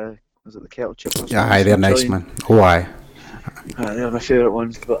was it the kettle chips? Yeah, aye, they're nice, man. Oh, aye. They're my favourite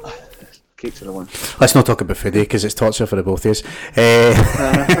ones, but cakes are the one. Let's not talk about foodie because it's torture for the both of us.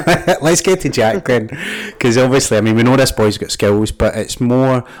 Let's get to Jack then, because obviously, I mean, we know this boy's got skills, but it's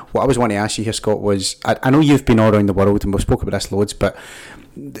more what I was wanting to ask you here, Scott. Was I know you've been all around the world and we've spoken about this loads, but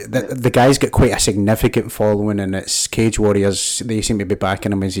the guy's got quite a significant following, and it's Cage Warriors. They seem to be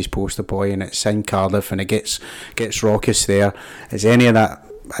backing him as his poster boy, and it's in Cardiff, and it gets raucous there. Is any of that?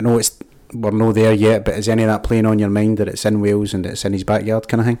 I know we're not there yet, but is any of that playing on your mind that it's in Wales and it's in his backyard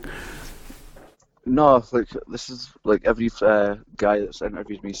kind of thing? No, like this is like every guy that's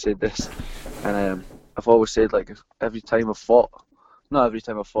interviewed me said this, and I've always said like every time I've fought, not every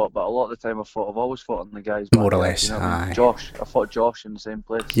time I've fought, but a lot of the time I've always fought on the guys. More or less, you know, aye. I fought Josh in the same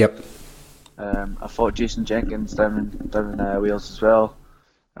place. Yep. I fought Jason Jenkins down in Wales as well.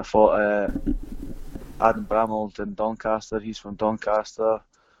 I fought Adam Bramall in Doncaster. He's from Doncaster.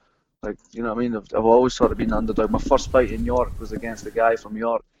 Like, you know what I mean? I've always sort of been underdog. My first fight in York was against a guy from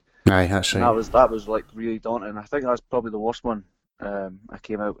York. Aye, that's right. And that was like really daunting. I think that was probably the worst one. I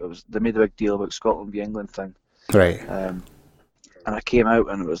came out. They made a big deal about Scotland v England thing. Right. And I came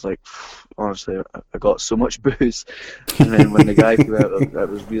out and it was like, honestly, I got so much booze. And then when the guy came out, it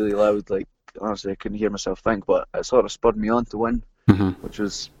was really loud. Like, honestly, I couldn't hear myself think. But it sort of spurred me on to win, which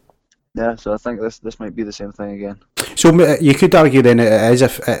was, yeah. So I think this might be the same thing again. So you could argue then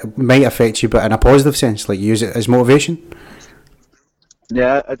it might affect you, but in a positive sense, like you use it as motivation.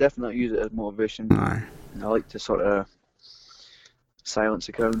 Yeah, I definitely use it as motivation. Aye. I like to sort of silence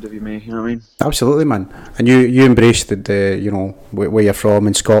the crowd, if you may. You know what I mean? Absolutely, man. And you embraced the you know where you're from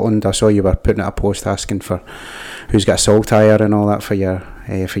in Scotland. I saw you were putting out a post asking for who's got a salt tire and all that for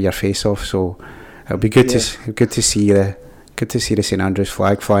your face off. So it'll be good to see the St Andrews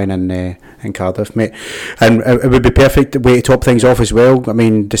flag flying in Cardiff, mate. And it would be perfect way to top things off as well. I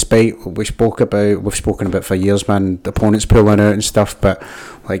mean, despite what we've spoken about for years, man, the opponents pulling out and stuff, but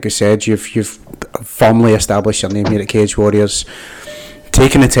like I said, you've firmly established your name here at Cage Warriors.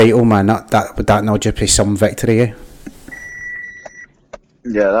 Taking the title, man, that would not just be some victory, eh?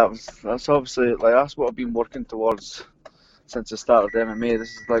 Yeah, that's obviously like that's what I've been working towards since I started MMA. This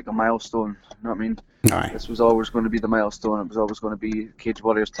is like a milestone, you know what I mean? Aye. This was always going to be the milestone. It was always going to be Cage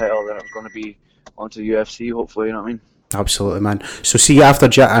Warriors title, then it was going to be onto UFC, hopefully, you know what I mean? Absolutely, man. So see, after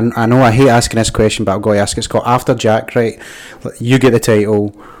Jack, and I know I hate asking this question, but I've got to ask it, Scott. After Jack, right, you get the title,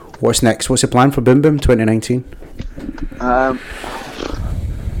 what's next? What's the plan for Boom Boom 2019?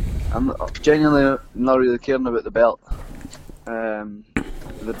 I'm genuinely not really caring about the belt.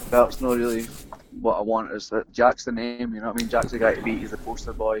 The belt's not really what I want. Is that Jack's the name, you know what I mean? Jack's the guy to beat. He's the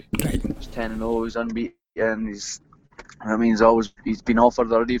poster boy. He's 10-0. He's unbeaten. He's That means he's been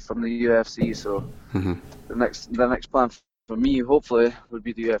offered already from the UFC. So the next plan for me, hopefully, would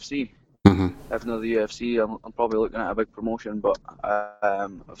be the UFC. If not the UFC, I'm probably looking at a big promotion, but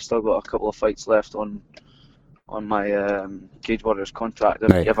I've still got a couple of fights left on my Cage Warriors contract.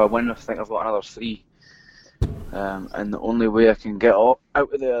 If I win, I think I've got another 3. And the only way I can get out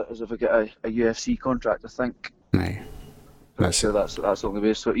of there is if I get a UFC contract, I think. That's the only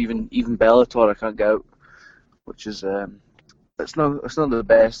way. So even Bellator I can't get out, which is it's not the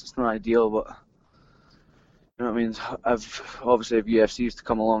best, it's not ideal, but you know what I mean. If UFC is to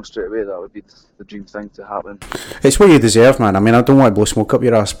come along straight away, that would be the dream thing to happen. It's what you deserve, man. I mean, I don't want to blow smoke up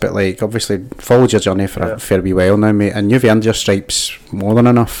your ass, but like, obviously, followed your journey for a fair wee while now, mate, and you've earned your stripes more than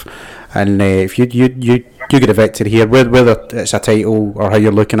enough. And if you get a victory here, whether it's a title or how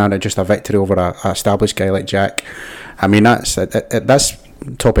you're looking at it, just a victory over a established guy like Jack, I mean, that's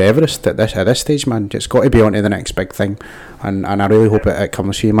top of Everest at this stage, man. It's got to be on to the next big thing, and I really hope it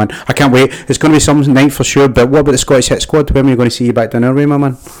comes for you, man. I can't wait. It's going to be some night for sure. But what about the Scottish Hit Squad? When are we going to see you back down Norway, my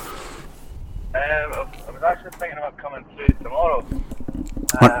man? I was actually thinking about coming through tomorrow.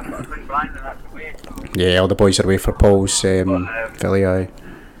 I've been blind and that's away. Yeah, all the boys are away for Paul's Philly.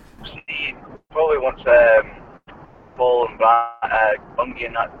 See, probably once Paul and Bungie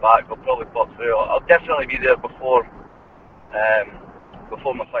and that's back, I'll probably pop through. I'll definitely be there before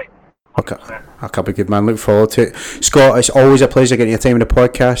my fight. Okay, that'll be good, man. Look forward to it. Scott, it's always a pleasure getting your time in the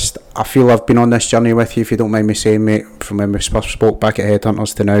podcast. I feel I've been on this journey with you, if you don't mind me saying, mate, from when we first spoke back at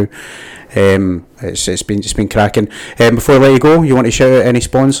Headhunters to now. It's been cracking. Before I let you go, you want to shout out any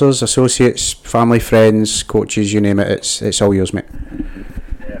sponsors, associates, family, friends, coaches, you name it. It's all yours, mate.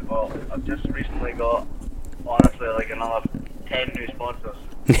 Yeah, well, I've just recently got, honestly, like another 10 new sponsors.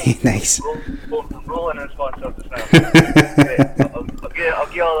 Nice. Rolling in sponsors just now. I'll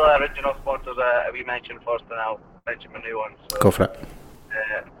give all the original sponsors we mentioned first, and I'll mention my new ones. So, go for it.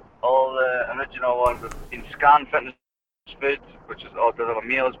 All the original ones have been Scan Fitness Food, which is deliver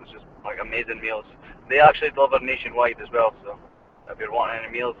meals, which is like amazing meals. They actually deliver nationwide as well, so if you're wanting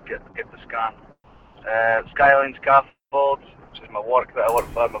any meals, get the Scan. Skyline Scaffolds, which is my work that I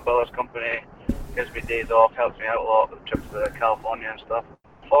work for, my brother's company. Gives me days off, helps me out a lot with trips to California and stuff.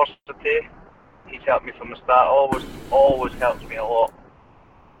 Forsythie, he's helped me from the start, always helps me a lot.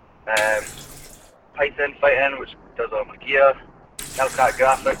 Python Fighting, which does all my gear. Hellcat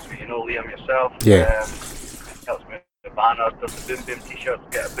Graphics, you know Liam yourself. Yeah. Helps me with the banners, does the Boom Boom t-shirts,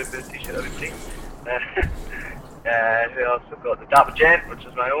 get a Boom Boom t-shirt every week. Who else? I've got the Dapper Gent, which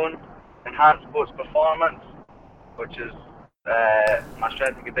is my own. Enhanced Sports Performance, which is my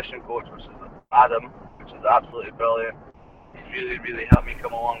strength and conditioning coach, which is Adam, which is absolutely brilliant. He's really helped me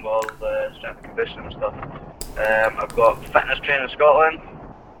come along with all the strength and conditioning and stuff. I've got Fitness Training Scotland.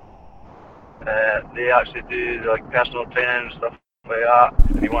 They actually do like personal training and stuff like that.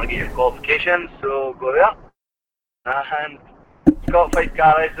 If you want to get your qualifications, so go there. And Scott Fife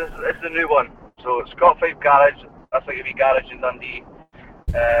Garage is the new one. So Scott Fife Garage, that's like a garage in Dundee.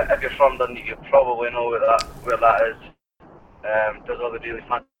 If you're from Dundee, you probably know where that is. Does all the really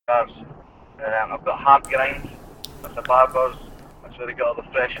fun cars. I've got Hard Grind, that's the barbers, that's where they got all the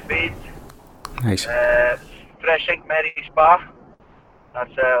fresh fades. Nice. Fresh Ink Mary Spa,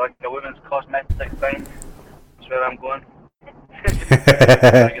 that's like a women's cosmetic thing. That's where I'm going.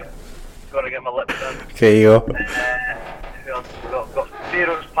 Going to get my lips done. There you go. Got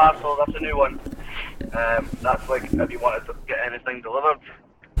Pharaoh's Parcel, that's a new one. That's like if you wanted to get anything delivered.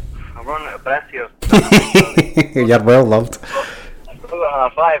 I'm running out of breath here. You're well loved. I've got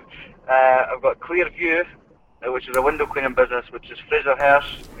another 5. I've got Clearview, which is a window cleaning business, which is Fraser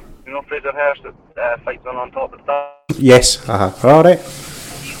Hirsch. You know Fraser Hirsch that fights on top of stuff? Yes, alright.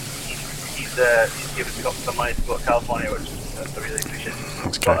 He's given me some money to go to California, which I really appreciate.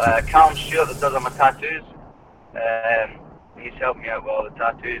 That's got Callum Stewart that does all my tattoos. He's helped me out with all the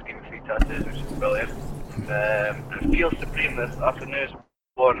tattoos, gave me free tattoos, which is brilliant. And Feel Supreme, that's the newest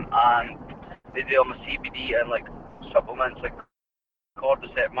one, and they do all my CBD and like supplements like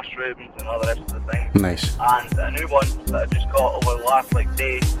cordyceps, mushrooms and all the rest of the things. Nice. And a new one that I just got over the last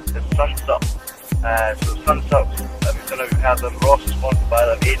day is Sunsup. So Sunsup, if you're going to have them, Ross is sponsored by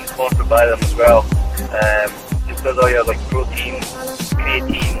them, Aiden's sponsored by them as well. Just does all your like protein,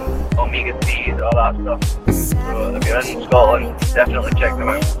 creatine, omega-3s, all that stuff. So if you're in Scotland, definitely check them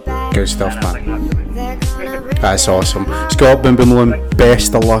out. Good stuff, man. That's awesome. Scott Malone,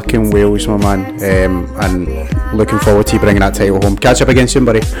 best of luck in Wales, my man, and looking forward to you bringing that title home. Catch up again soon,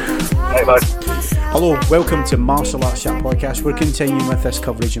 buddy. Right, bud. Hello, welcome to Martial Arts Chat Podcast. We're continuing with this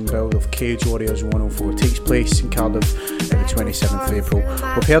coverage and build of Cage Warriors 104. It takes place in Cardiff on the 27th of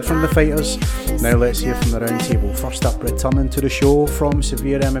April. We've heard from the fighters, now let's hear from the Roundtable. First up, returning to the show from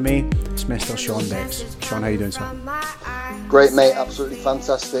Severe MMA, it's Mr. Sean Dex. Sean, how you doing, sir? Great, mate, absolutely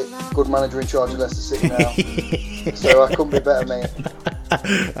fantastic. Good manager in charge of Leicester City now. So I couldn't be better, mate.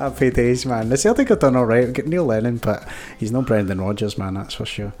 Happy days, man. The Celtic have done alright. We've got Neil Lennon, but he's no Brendan Rodgers, man, that's for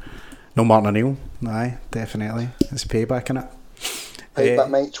sure. No Martin O'Neill. Aye, definitely. It's payback, innit? Payback,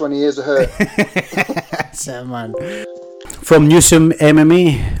 mate. 20 years of hurt. That's it, man. From Newsom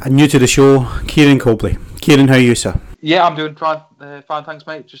MMA, and new to the show, Kieran Cobley. Kieran, how are you, sir? Yeah, I'm doing fine, thanks,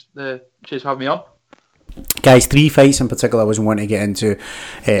 mate. Just cheers for having me on. Guys, 3 fights in particular I was wanting to get into,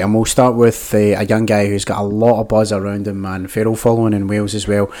 and we'll start with a young guy who's got a lot of buzz around him, man. Feral following in Wales as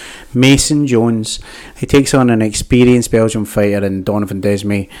well. Mason Jones. He takes on an experienced Belgian fighter in Donovan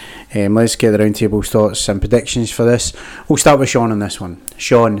Desmay. Let's get the roundtable thoughts and predictions for this. We'll start with Sean on this one.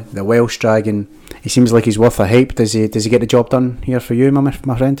 Sean, the Welsh Dragon. He seems like he's worth a hype. Does he get the job done here for you, my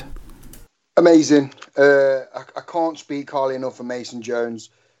friend? Amazing. I can't speak highly enough for Mason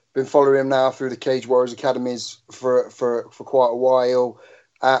Jones. Been following him now through the Cage Warriors academies for quite a while,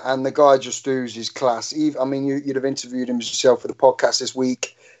 and the guy just oozes class. I mean, you'd have interviewed him yourself for the podcast this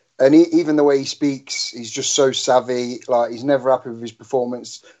week, and even the way he speaks, he's just so savvy. Like, he's never happy with his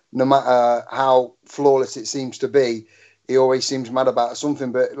performance, no matter how flawless it seems to be. He always seems mad about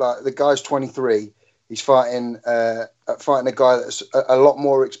something. But like, the guy's 23, he's fighting a guy that's a lot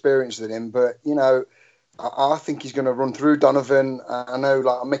more experienced than him. But you know, I think he's going to run through Donovan. I know,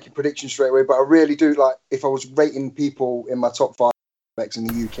 like, I'm making predictions straight away, but I really do, like, if I was rating people in my top 5 in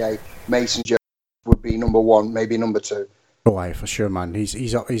the UK, Mason Jones would be number 1, maybe number 2. Oh, aye, for sure, man.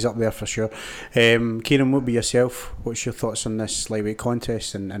 He's up there for sure. Kieran, what about yourself? What's your thoughts on this lightweight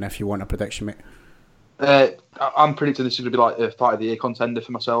contest, and if you want a prediction, mate? I'm predicting this is going to be like a fight of the year contender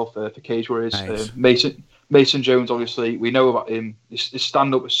for myself, for Cage Warriors. Nice. Mason Jones, obviously, we know about him. His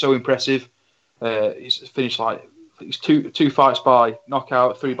stand-up was so impressive. He's finished he's two fights by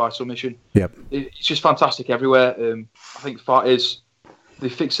knockout, 3 by submission. Yep. It's just fantastic everywhere. I think fighters, they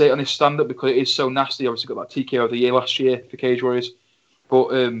fixate on his stand-up because it is so nasty. Obviously got that TKO of the year last year for Cage Warriors. But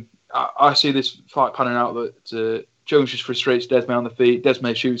I see this fight panning out that Jones just frustrates Desmay on the feet.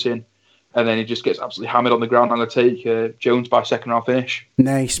 Desmay shoots in, and then he just gets absolutely hammered on the ground. I'm going to take Jones by second round finish.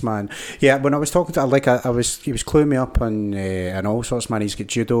 Nice, man. Yeah, when I was talking to he was cluing me up on all sorts, man. He's got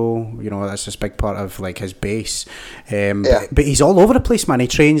judo, you know, that's a big part of like his base. But he's all over the place, man. He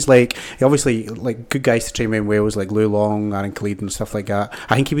trains he obviously, like, good guys to train with in Wales, like Lou Long, Aaron Khalid and stuff like that.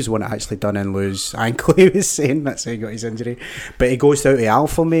 I think he was the one that actually done in Lou's ankle, he was saying. That's how he got his injury. But he goes out to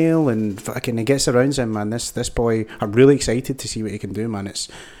Alpha Male and fucking he gets around him, man. This boy, I'm really excited to see what he can do, man. It's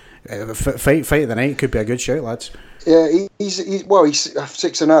fight of the night. Could be a good shout, lads. Yeah, he's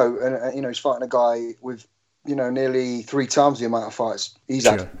 6-0, and you know, he's fighting a guy with, you know, nearly 3 times the amount of fights he's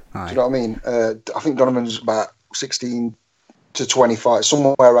had. Aye. Do you know what I mean? I think Donovan's about 16 to 20 fights,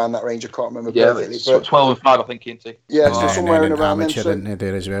 somewhere around that range. I can't remember perfectly. But 12 and 5, I think, isn't he? Yeah, so somewhere in around amateur, them. so,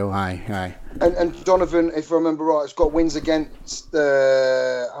 there as well. Aye. And Donovan, if I remember right, has got wins against.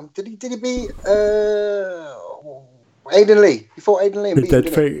 Did he beat? Aidan Lee. He fought Aidan Lee and beat him.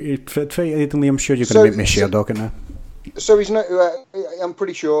 He did fight Aidan Lee. I'm sure you're going to make me share dog in there. So he's no. I'm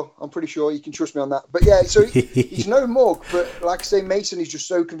pretty sure. You can trust me on that. But yeah, so he's no mug. But like I say, Mason is just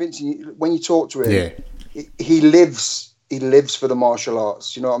so convincing. When you talk to him, he lives for the martial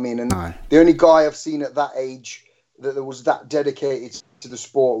arts. You know what I mean? And the only guy I've seen at that age that was that dedicated to the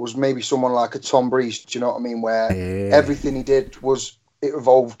sport was maybe someone like a Tom Breeze. Do you know what I mean? Where everything he did it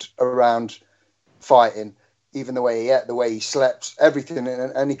revolved around fighting. Even the way he ate, the way he slept, everything.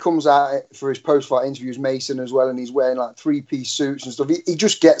 And he comes out for his post-fight interviews, Mason, as well, and he's wearing like 3-piece suits and stuff. He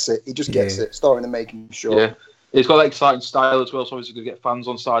just gets it. He just gets it, starting and making sure. Yeah. He's got that exciting style as well, so obviously going to get fans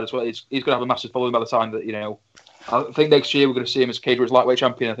on side as well. He's going to have a massive following by the time that, you know, I think next year we're going to see him as Cage Warriors lightweight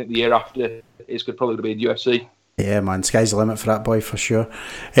champion. I think the year after he's probably going to be in UFC. Yeah, man, sky's the limit for that boy for sure.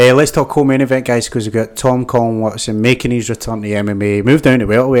 Let's talk co-main event, guys, because we've got Tom Collin Watson making his return to MMA. Moved down to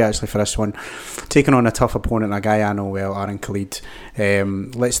welterweight actually for this one, taking on a tough opponent, a guy I know well, Aaron Khalid.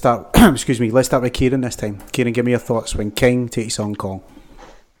 Let's start. Let's start with Kieran this time. Kieran, give me your thoughts when King takes on Collin.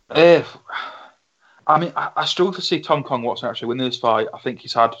 I mean, I struggle to see Tom Collin Watson actually winning this fight. I think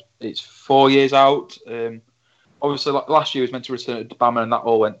it's 4 years out. Obviously, last year he was meant to return to Bama, and that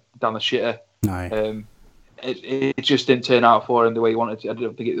all went down the shitter. Aye. It just didn't turn out for him the way he wanted to. I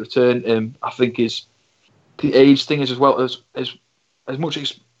don't think it returned. I think the age thing is as well as much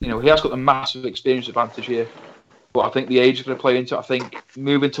as, you know, he has got the massive experience advantage here, but I think the age is going to play into it. I think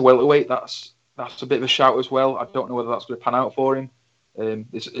moving to welterweight, that's that's a bit of a shout as well. I don't know whether that's going to pan out for him.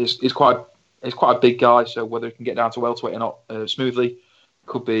 He's quite a big guy, so whether he can get down to welterweight or not smoothly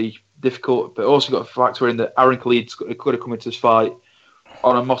could be difficult. But also got to factor in that Aaron Khalid could have come into this fight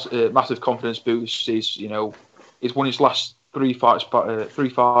on a massive confidence boost. He's won his last three fights.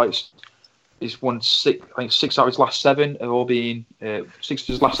 He's won six out of his last seven. Have all been 6 of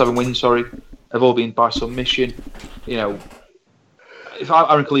his last 7 wins. Sorry, have all been by submission. If I'm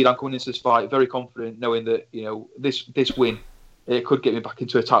Aaron Khalid, I'm coming into this fight very confident, knowing that this win it could get me back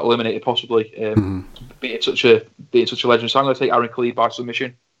into a title eliminator, possibly being such a legend. So I'm going to take Aaron Khalid by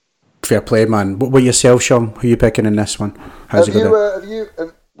submission. Fair play, man. What yourself, Sean? Who are you picking in this one? How's it going?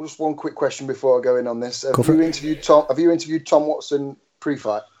 Just one quick question before I go in on this. Have you interviewed Tom Watson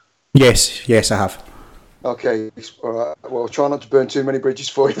pre-fight? Yes, I have. Okay, all right. Well, try not to burn too many bridges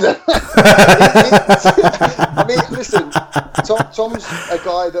for you then. I mean, listen, Tom's a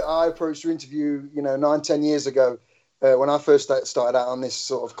guy that I approached to interview, 9-10 years ago when I first started out on this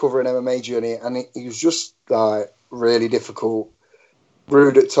sort of covering MMA journey, and he was just really difficult,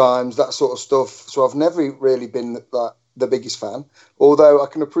 rude at times, that sort of stuff. So I've never really been the biggest fan, although I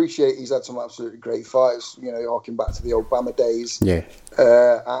can appreciate he's had some absolutely great fights, harking back to the Obama days. Yeah.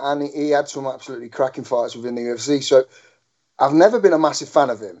 And he had some absolutely cracking fights within the UFC. So I've never been a massive fan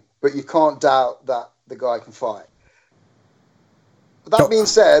of him, but you can't doubt that the guy can fight. But that being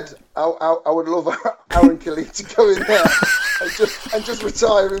said, I would love Aaron Khalid to go in there and just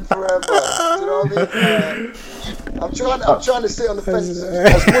retire him forever. Do you know what I mean? I'm trying to sit on the fence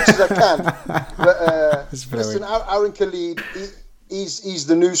as much as I can. But listen, Aaron Khalid, he's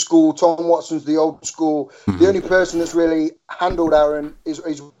the new school. Tom Watson's the old school. The only person that's really handled Aaron is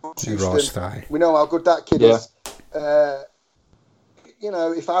Ross. We know how good that kid is.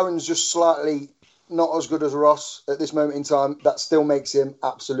 If Aaron's just slightly not as good as Ross at this moment in time, that still makes him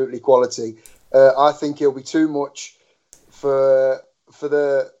absolutely quality. I think he'll be too much for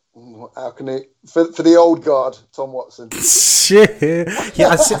the old guard, Tom Watson. Yeah,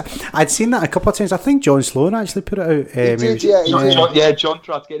 I'd seen that a couple of times. I think John Sloan actually put it out. John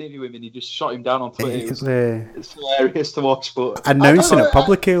tried to get into him and he just shot him down on Twitter. It's hilarious to watch, but announcing it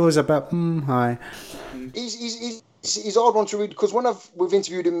publicly was a bit high. He's hard one to read because when we've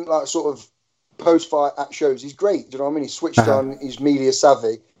interviewed him like sort of post-fight at shows, he's great. Do you know what I mean? He's switched on. He's media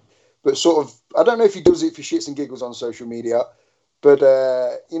savvy, but sort of I don't know if he does it for shits and giggles on social media. But,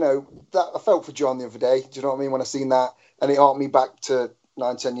 that I felt for John the other day. Do you know what I mean? When I seen that, and it harked me back to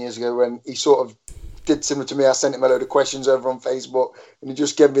 9-10 years ago when he sort of did similar to me. I sent him a load of questions over on Facebook, and he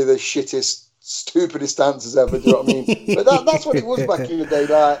just gave me the shittest, stupidest answers ever. Do you know what I mean? But that's what it was back in the day.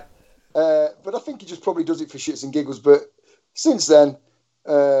 But I think he just probably does it for shits and giggles. But since then,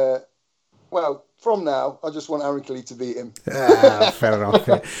 from now, I just want Aaron Khalid to beat him. Fair enough.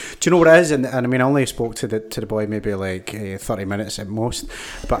 Do you know what it is? And I mean, I only spoke to the boy maybe like 30 minutes at most,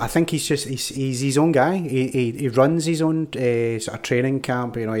 but I think he's his own guy. He runs his own sort of training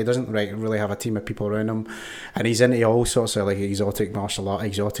camp. He doesn't really have a team of people around him, and he's into all sorts of like exotic martial art.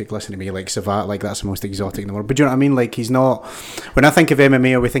 Listen to me, like Savat, like that's the most exotic in the world. But do you know what I mean? Like he's not. When I think of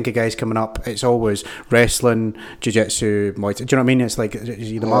MMA or we think of guys coming up, it's always wrestling, jiu-jitsu, Muay Thai. Do you know what I mean? It's like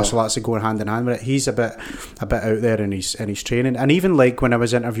the martial arts that go hand in hand with it. He's a bit out there in his training, and even like when I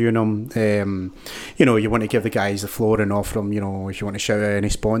was interviewing him, you want to give the guys the floor and offer them, if you want to shout out any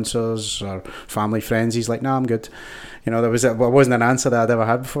sponsors or family friends, he's like, nah, I'm good. There wasn't an answer that I'd ever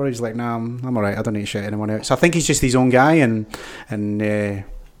had before. He's like, nah, I'm alright, I don't need to shout anyone out. So I think he's just his own guy, and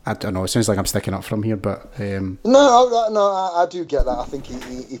I don't know, it sounds like I'm sticking up for him here, but no, I do get that. I think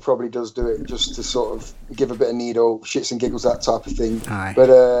he probably does do it just to sort of give a bit of needle, shits and giggles, that type of thing. Aye. But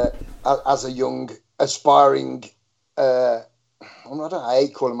as a young aspiring, I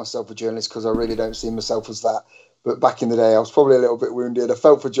hate calling myself a journalist because I really don't see myself as that. But back in the day, I was probably a little bit wounded. I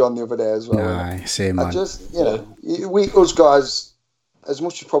felt for John the other day as well. Aye, same man. I just, us guys, as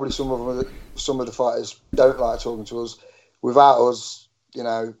much as probably some of the fighters don't like talking to us, without us,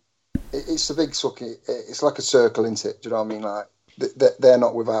 it's a big sucky. It's like a circle, isn't it? Do you know what I mean? Like they're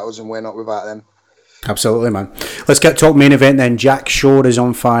not without us and we're not without them. Absolutely, man. Let's get top main event then. Jack Shore is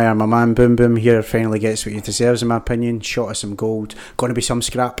on fire. My man Boom Boom here finally gets what he deserves, in my opinion. Shot of some gold. Going to be some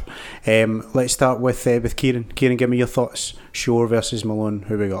scrap. Let's start with Kieran. Kieran, give me your thoughts. Shore versus Malone.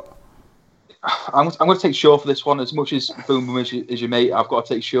 Who we got? I'm going to take Shore for this one. As much as Boom Boom is your mate, I've got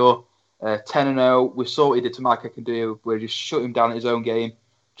to take Shore. 10-0. We saw what he did to Mike Akindu, where he just shut him down in his own game.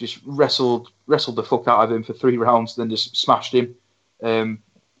 Just wrestled the fuck out of him for 3 rounds, then just smashed him.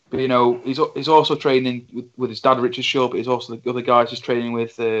 But he's also training with his dad, Richard Shaw, but he's also the other guys he's training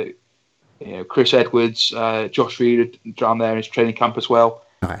with, Chris Edwards, Josh Reed down there in his training camp as well.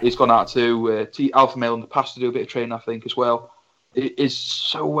 Aye. He's gone out to Alpha Male in the past to do a bit of training, I think, as well. He is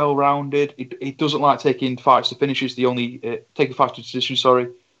so well-rounded. He doesn't like taking fights to finishes. Taking fights to decision, sorry.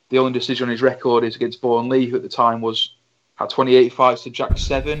 The only decision on his record is against Vaughan Lee, who at the time had 28 fights to Jack's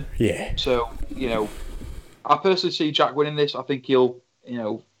 7. Yeah. So, I personally see Jack winning this. I think I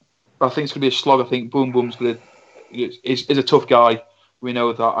think it's going to be a slog. I think Boom Boom's is a tough guy. We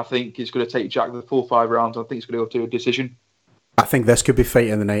know that. I think he's going to take Jack the full 5 rounds. I think he's going to go to a decision. I think this could be fight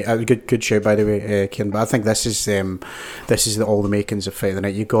of the night. Good show, by the way, Kieran. But I think this is all the makings of fight of the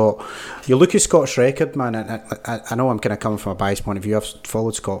night. You look at Scott's record, man. I know I'm kind of coming from a biased point of view. I've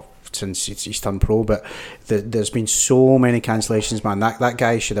followed Scott since he's turned pro, but there's been so many cancellations, man. That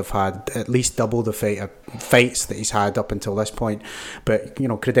guy should have had at least double the fights that he's had up until this point. But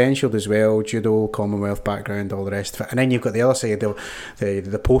credentialed as well, judo, Commonwealth background, all the rest of it. And then you've got the other side,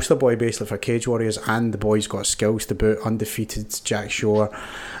 the poster boy basically for Cage Warriors, and the boy's got skills to boot, undefeated Jack Shore.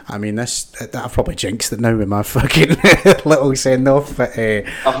 I mean, I've probably jinxed it now with my fucking little send off, but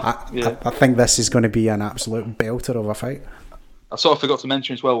I think this is going to be an absolute belter of a fight. I sort of forgot to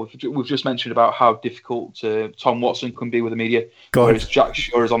mention as well, we've just mentioned about how difficult Tom Watson can be with the media, whereas Jack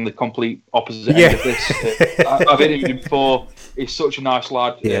Shore is on the complete opposite end of this. I've interviewed him before. He's such a nice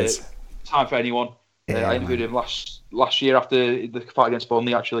lad. Yes. Time for anyone. I interviewed him last year after the fight against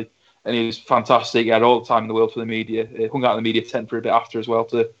Burnley, actually, and he was fantastic. He had all the time in the world for the media. Hung out in the media tent for a bit after as well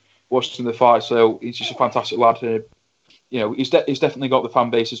to watch some of the fight. So he's just a fantastic lad. He's definitely got the fan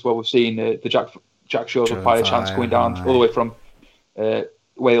base as well. We've seen the Jack Shore's Empire chance going down all the way from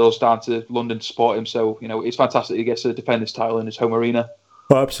Wales down to London to support him, so it's fantastic he gets to defend his title in his home arena.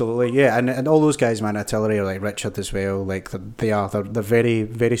 Oh, absolutely, yeah, and all those guys, man, artillery, like Richard as well, like they're very,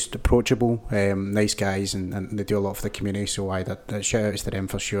 very approachable, nice guys, and they do a lot for the community. So shout outs to them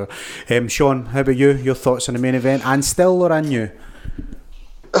for sure. Sean, how about you? Your thoughts on the main event, and still or new?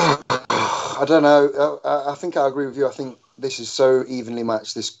 I don't know. I think I agree with you. I think this is so evenly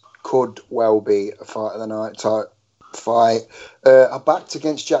matched. This could well be a fight of the night type fight. I backed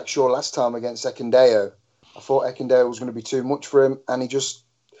against Jack Shore last time against Ekindeo. I thought Ekindeo was going to be too much for him, and he just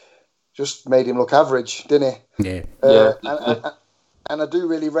made him look average, didn't he? Yeah. And I do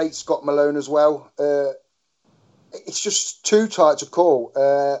really rate Scott Malone as well. It's just too tight to call.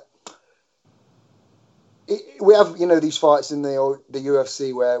 We have these fights in the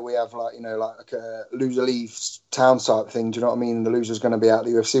UFC where we have like a loser leaves town type thing. Do you know what I mean? The loser's going to be out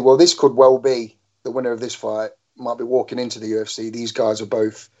of the UFC. Well, this could well be the winner of this fight. Might be walking into the UFC. These guys are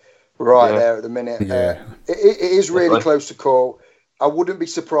both there at the minute. Yeah. It is really close to call. I wouldn't be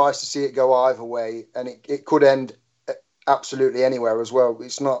surprised to see it go either way, and it could end absolutely anywhere as well.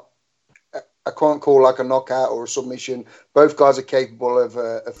 It's not. I can't call like a knockout or a submission. Both guys are capable of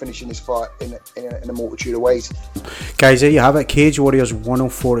finishing this fight in a multitude of ways. Guys, there you have it. Cage Warriors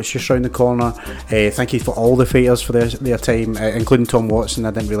 104. It's just round the corner. Thank you for all the fighters for their time, including Tom Watson.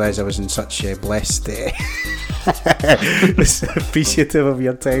 I didn't realise I was in such blessed. Appreciative of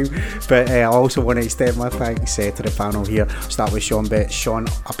your time, but I also want to extend my thanks to the panel here. Start with Sean Betts. Sean,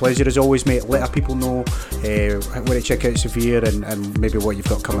 a pleasure as always, mate. Let our people know where to check out Severe and maybe what you've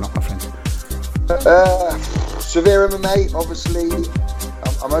got coming up, my friend. Severe MMA, obviously.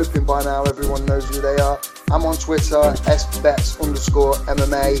 I'm hoping by now everyone knows who they are. I'm on Twitter,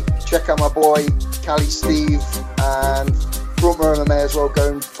 sbets_MMA. Check out my boy Khalid Steve and Frontmer MMA as well.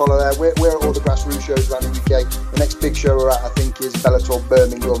 Go and follow there. We're at all the grassroots shows around the UK. The next big show we're at, I think, is Bellator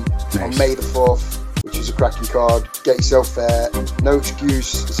Birmingham on May the 4th, which is a cracking card. Get yourself there. No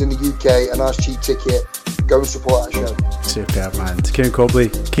excuse. It's in the UK. A nice cheap ticket. Go and support that show. Superb, man. To Kieran Cobley.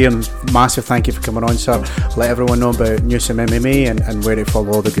 Kieran, massive thank you for coming on, sir. Let everyone know about Newsom MMA and where to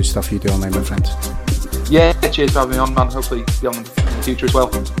follow all the good stuff you do online, my friend. Yeah, cheers for having me on, man. Hopefully be on in the future as well.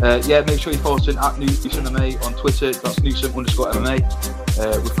 Make sure you follow us at Newsom MMA on Twitter. That's Newsom_MMA.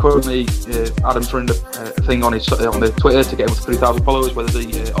 We've currently Adam's running a thing on the Twitter to get him to 3,000 followers. Whether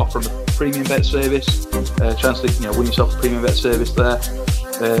they offer him a premium bet service, chance to win yourself a premium bet service there.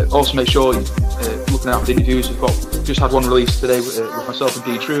 Also, make sure you're looking out for the interviews. We've just had one released today with myself and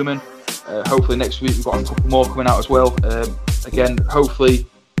Dee Truman. Hopefully next week we've got a couple more coming out as well. Again, hopefully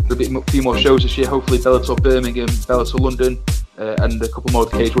there'll be a few more shows this year. Hopefully Bellator Birmingham, Bellator London, and a couple more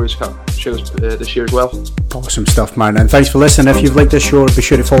of the Cage Warriors shows this year as well. Awesome stuff, man. And thanks for listening. If you've liked this show, be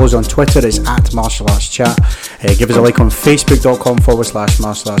sure to follow us on Twitter. It's at Martial Arts Chat. Give us a like on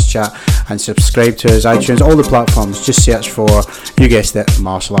facebook.com/Martial Arts Chat and subscribe to us, iTunes, all the platforms. Just search for, you guessed it,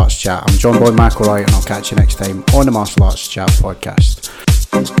 Martial Arts Chat. I'm John Boyd McElroy, and I'll catch you next time on the Martial Arts Chat podcast.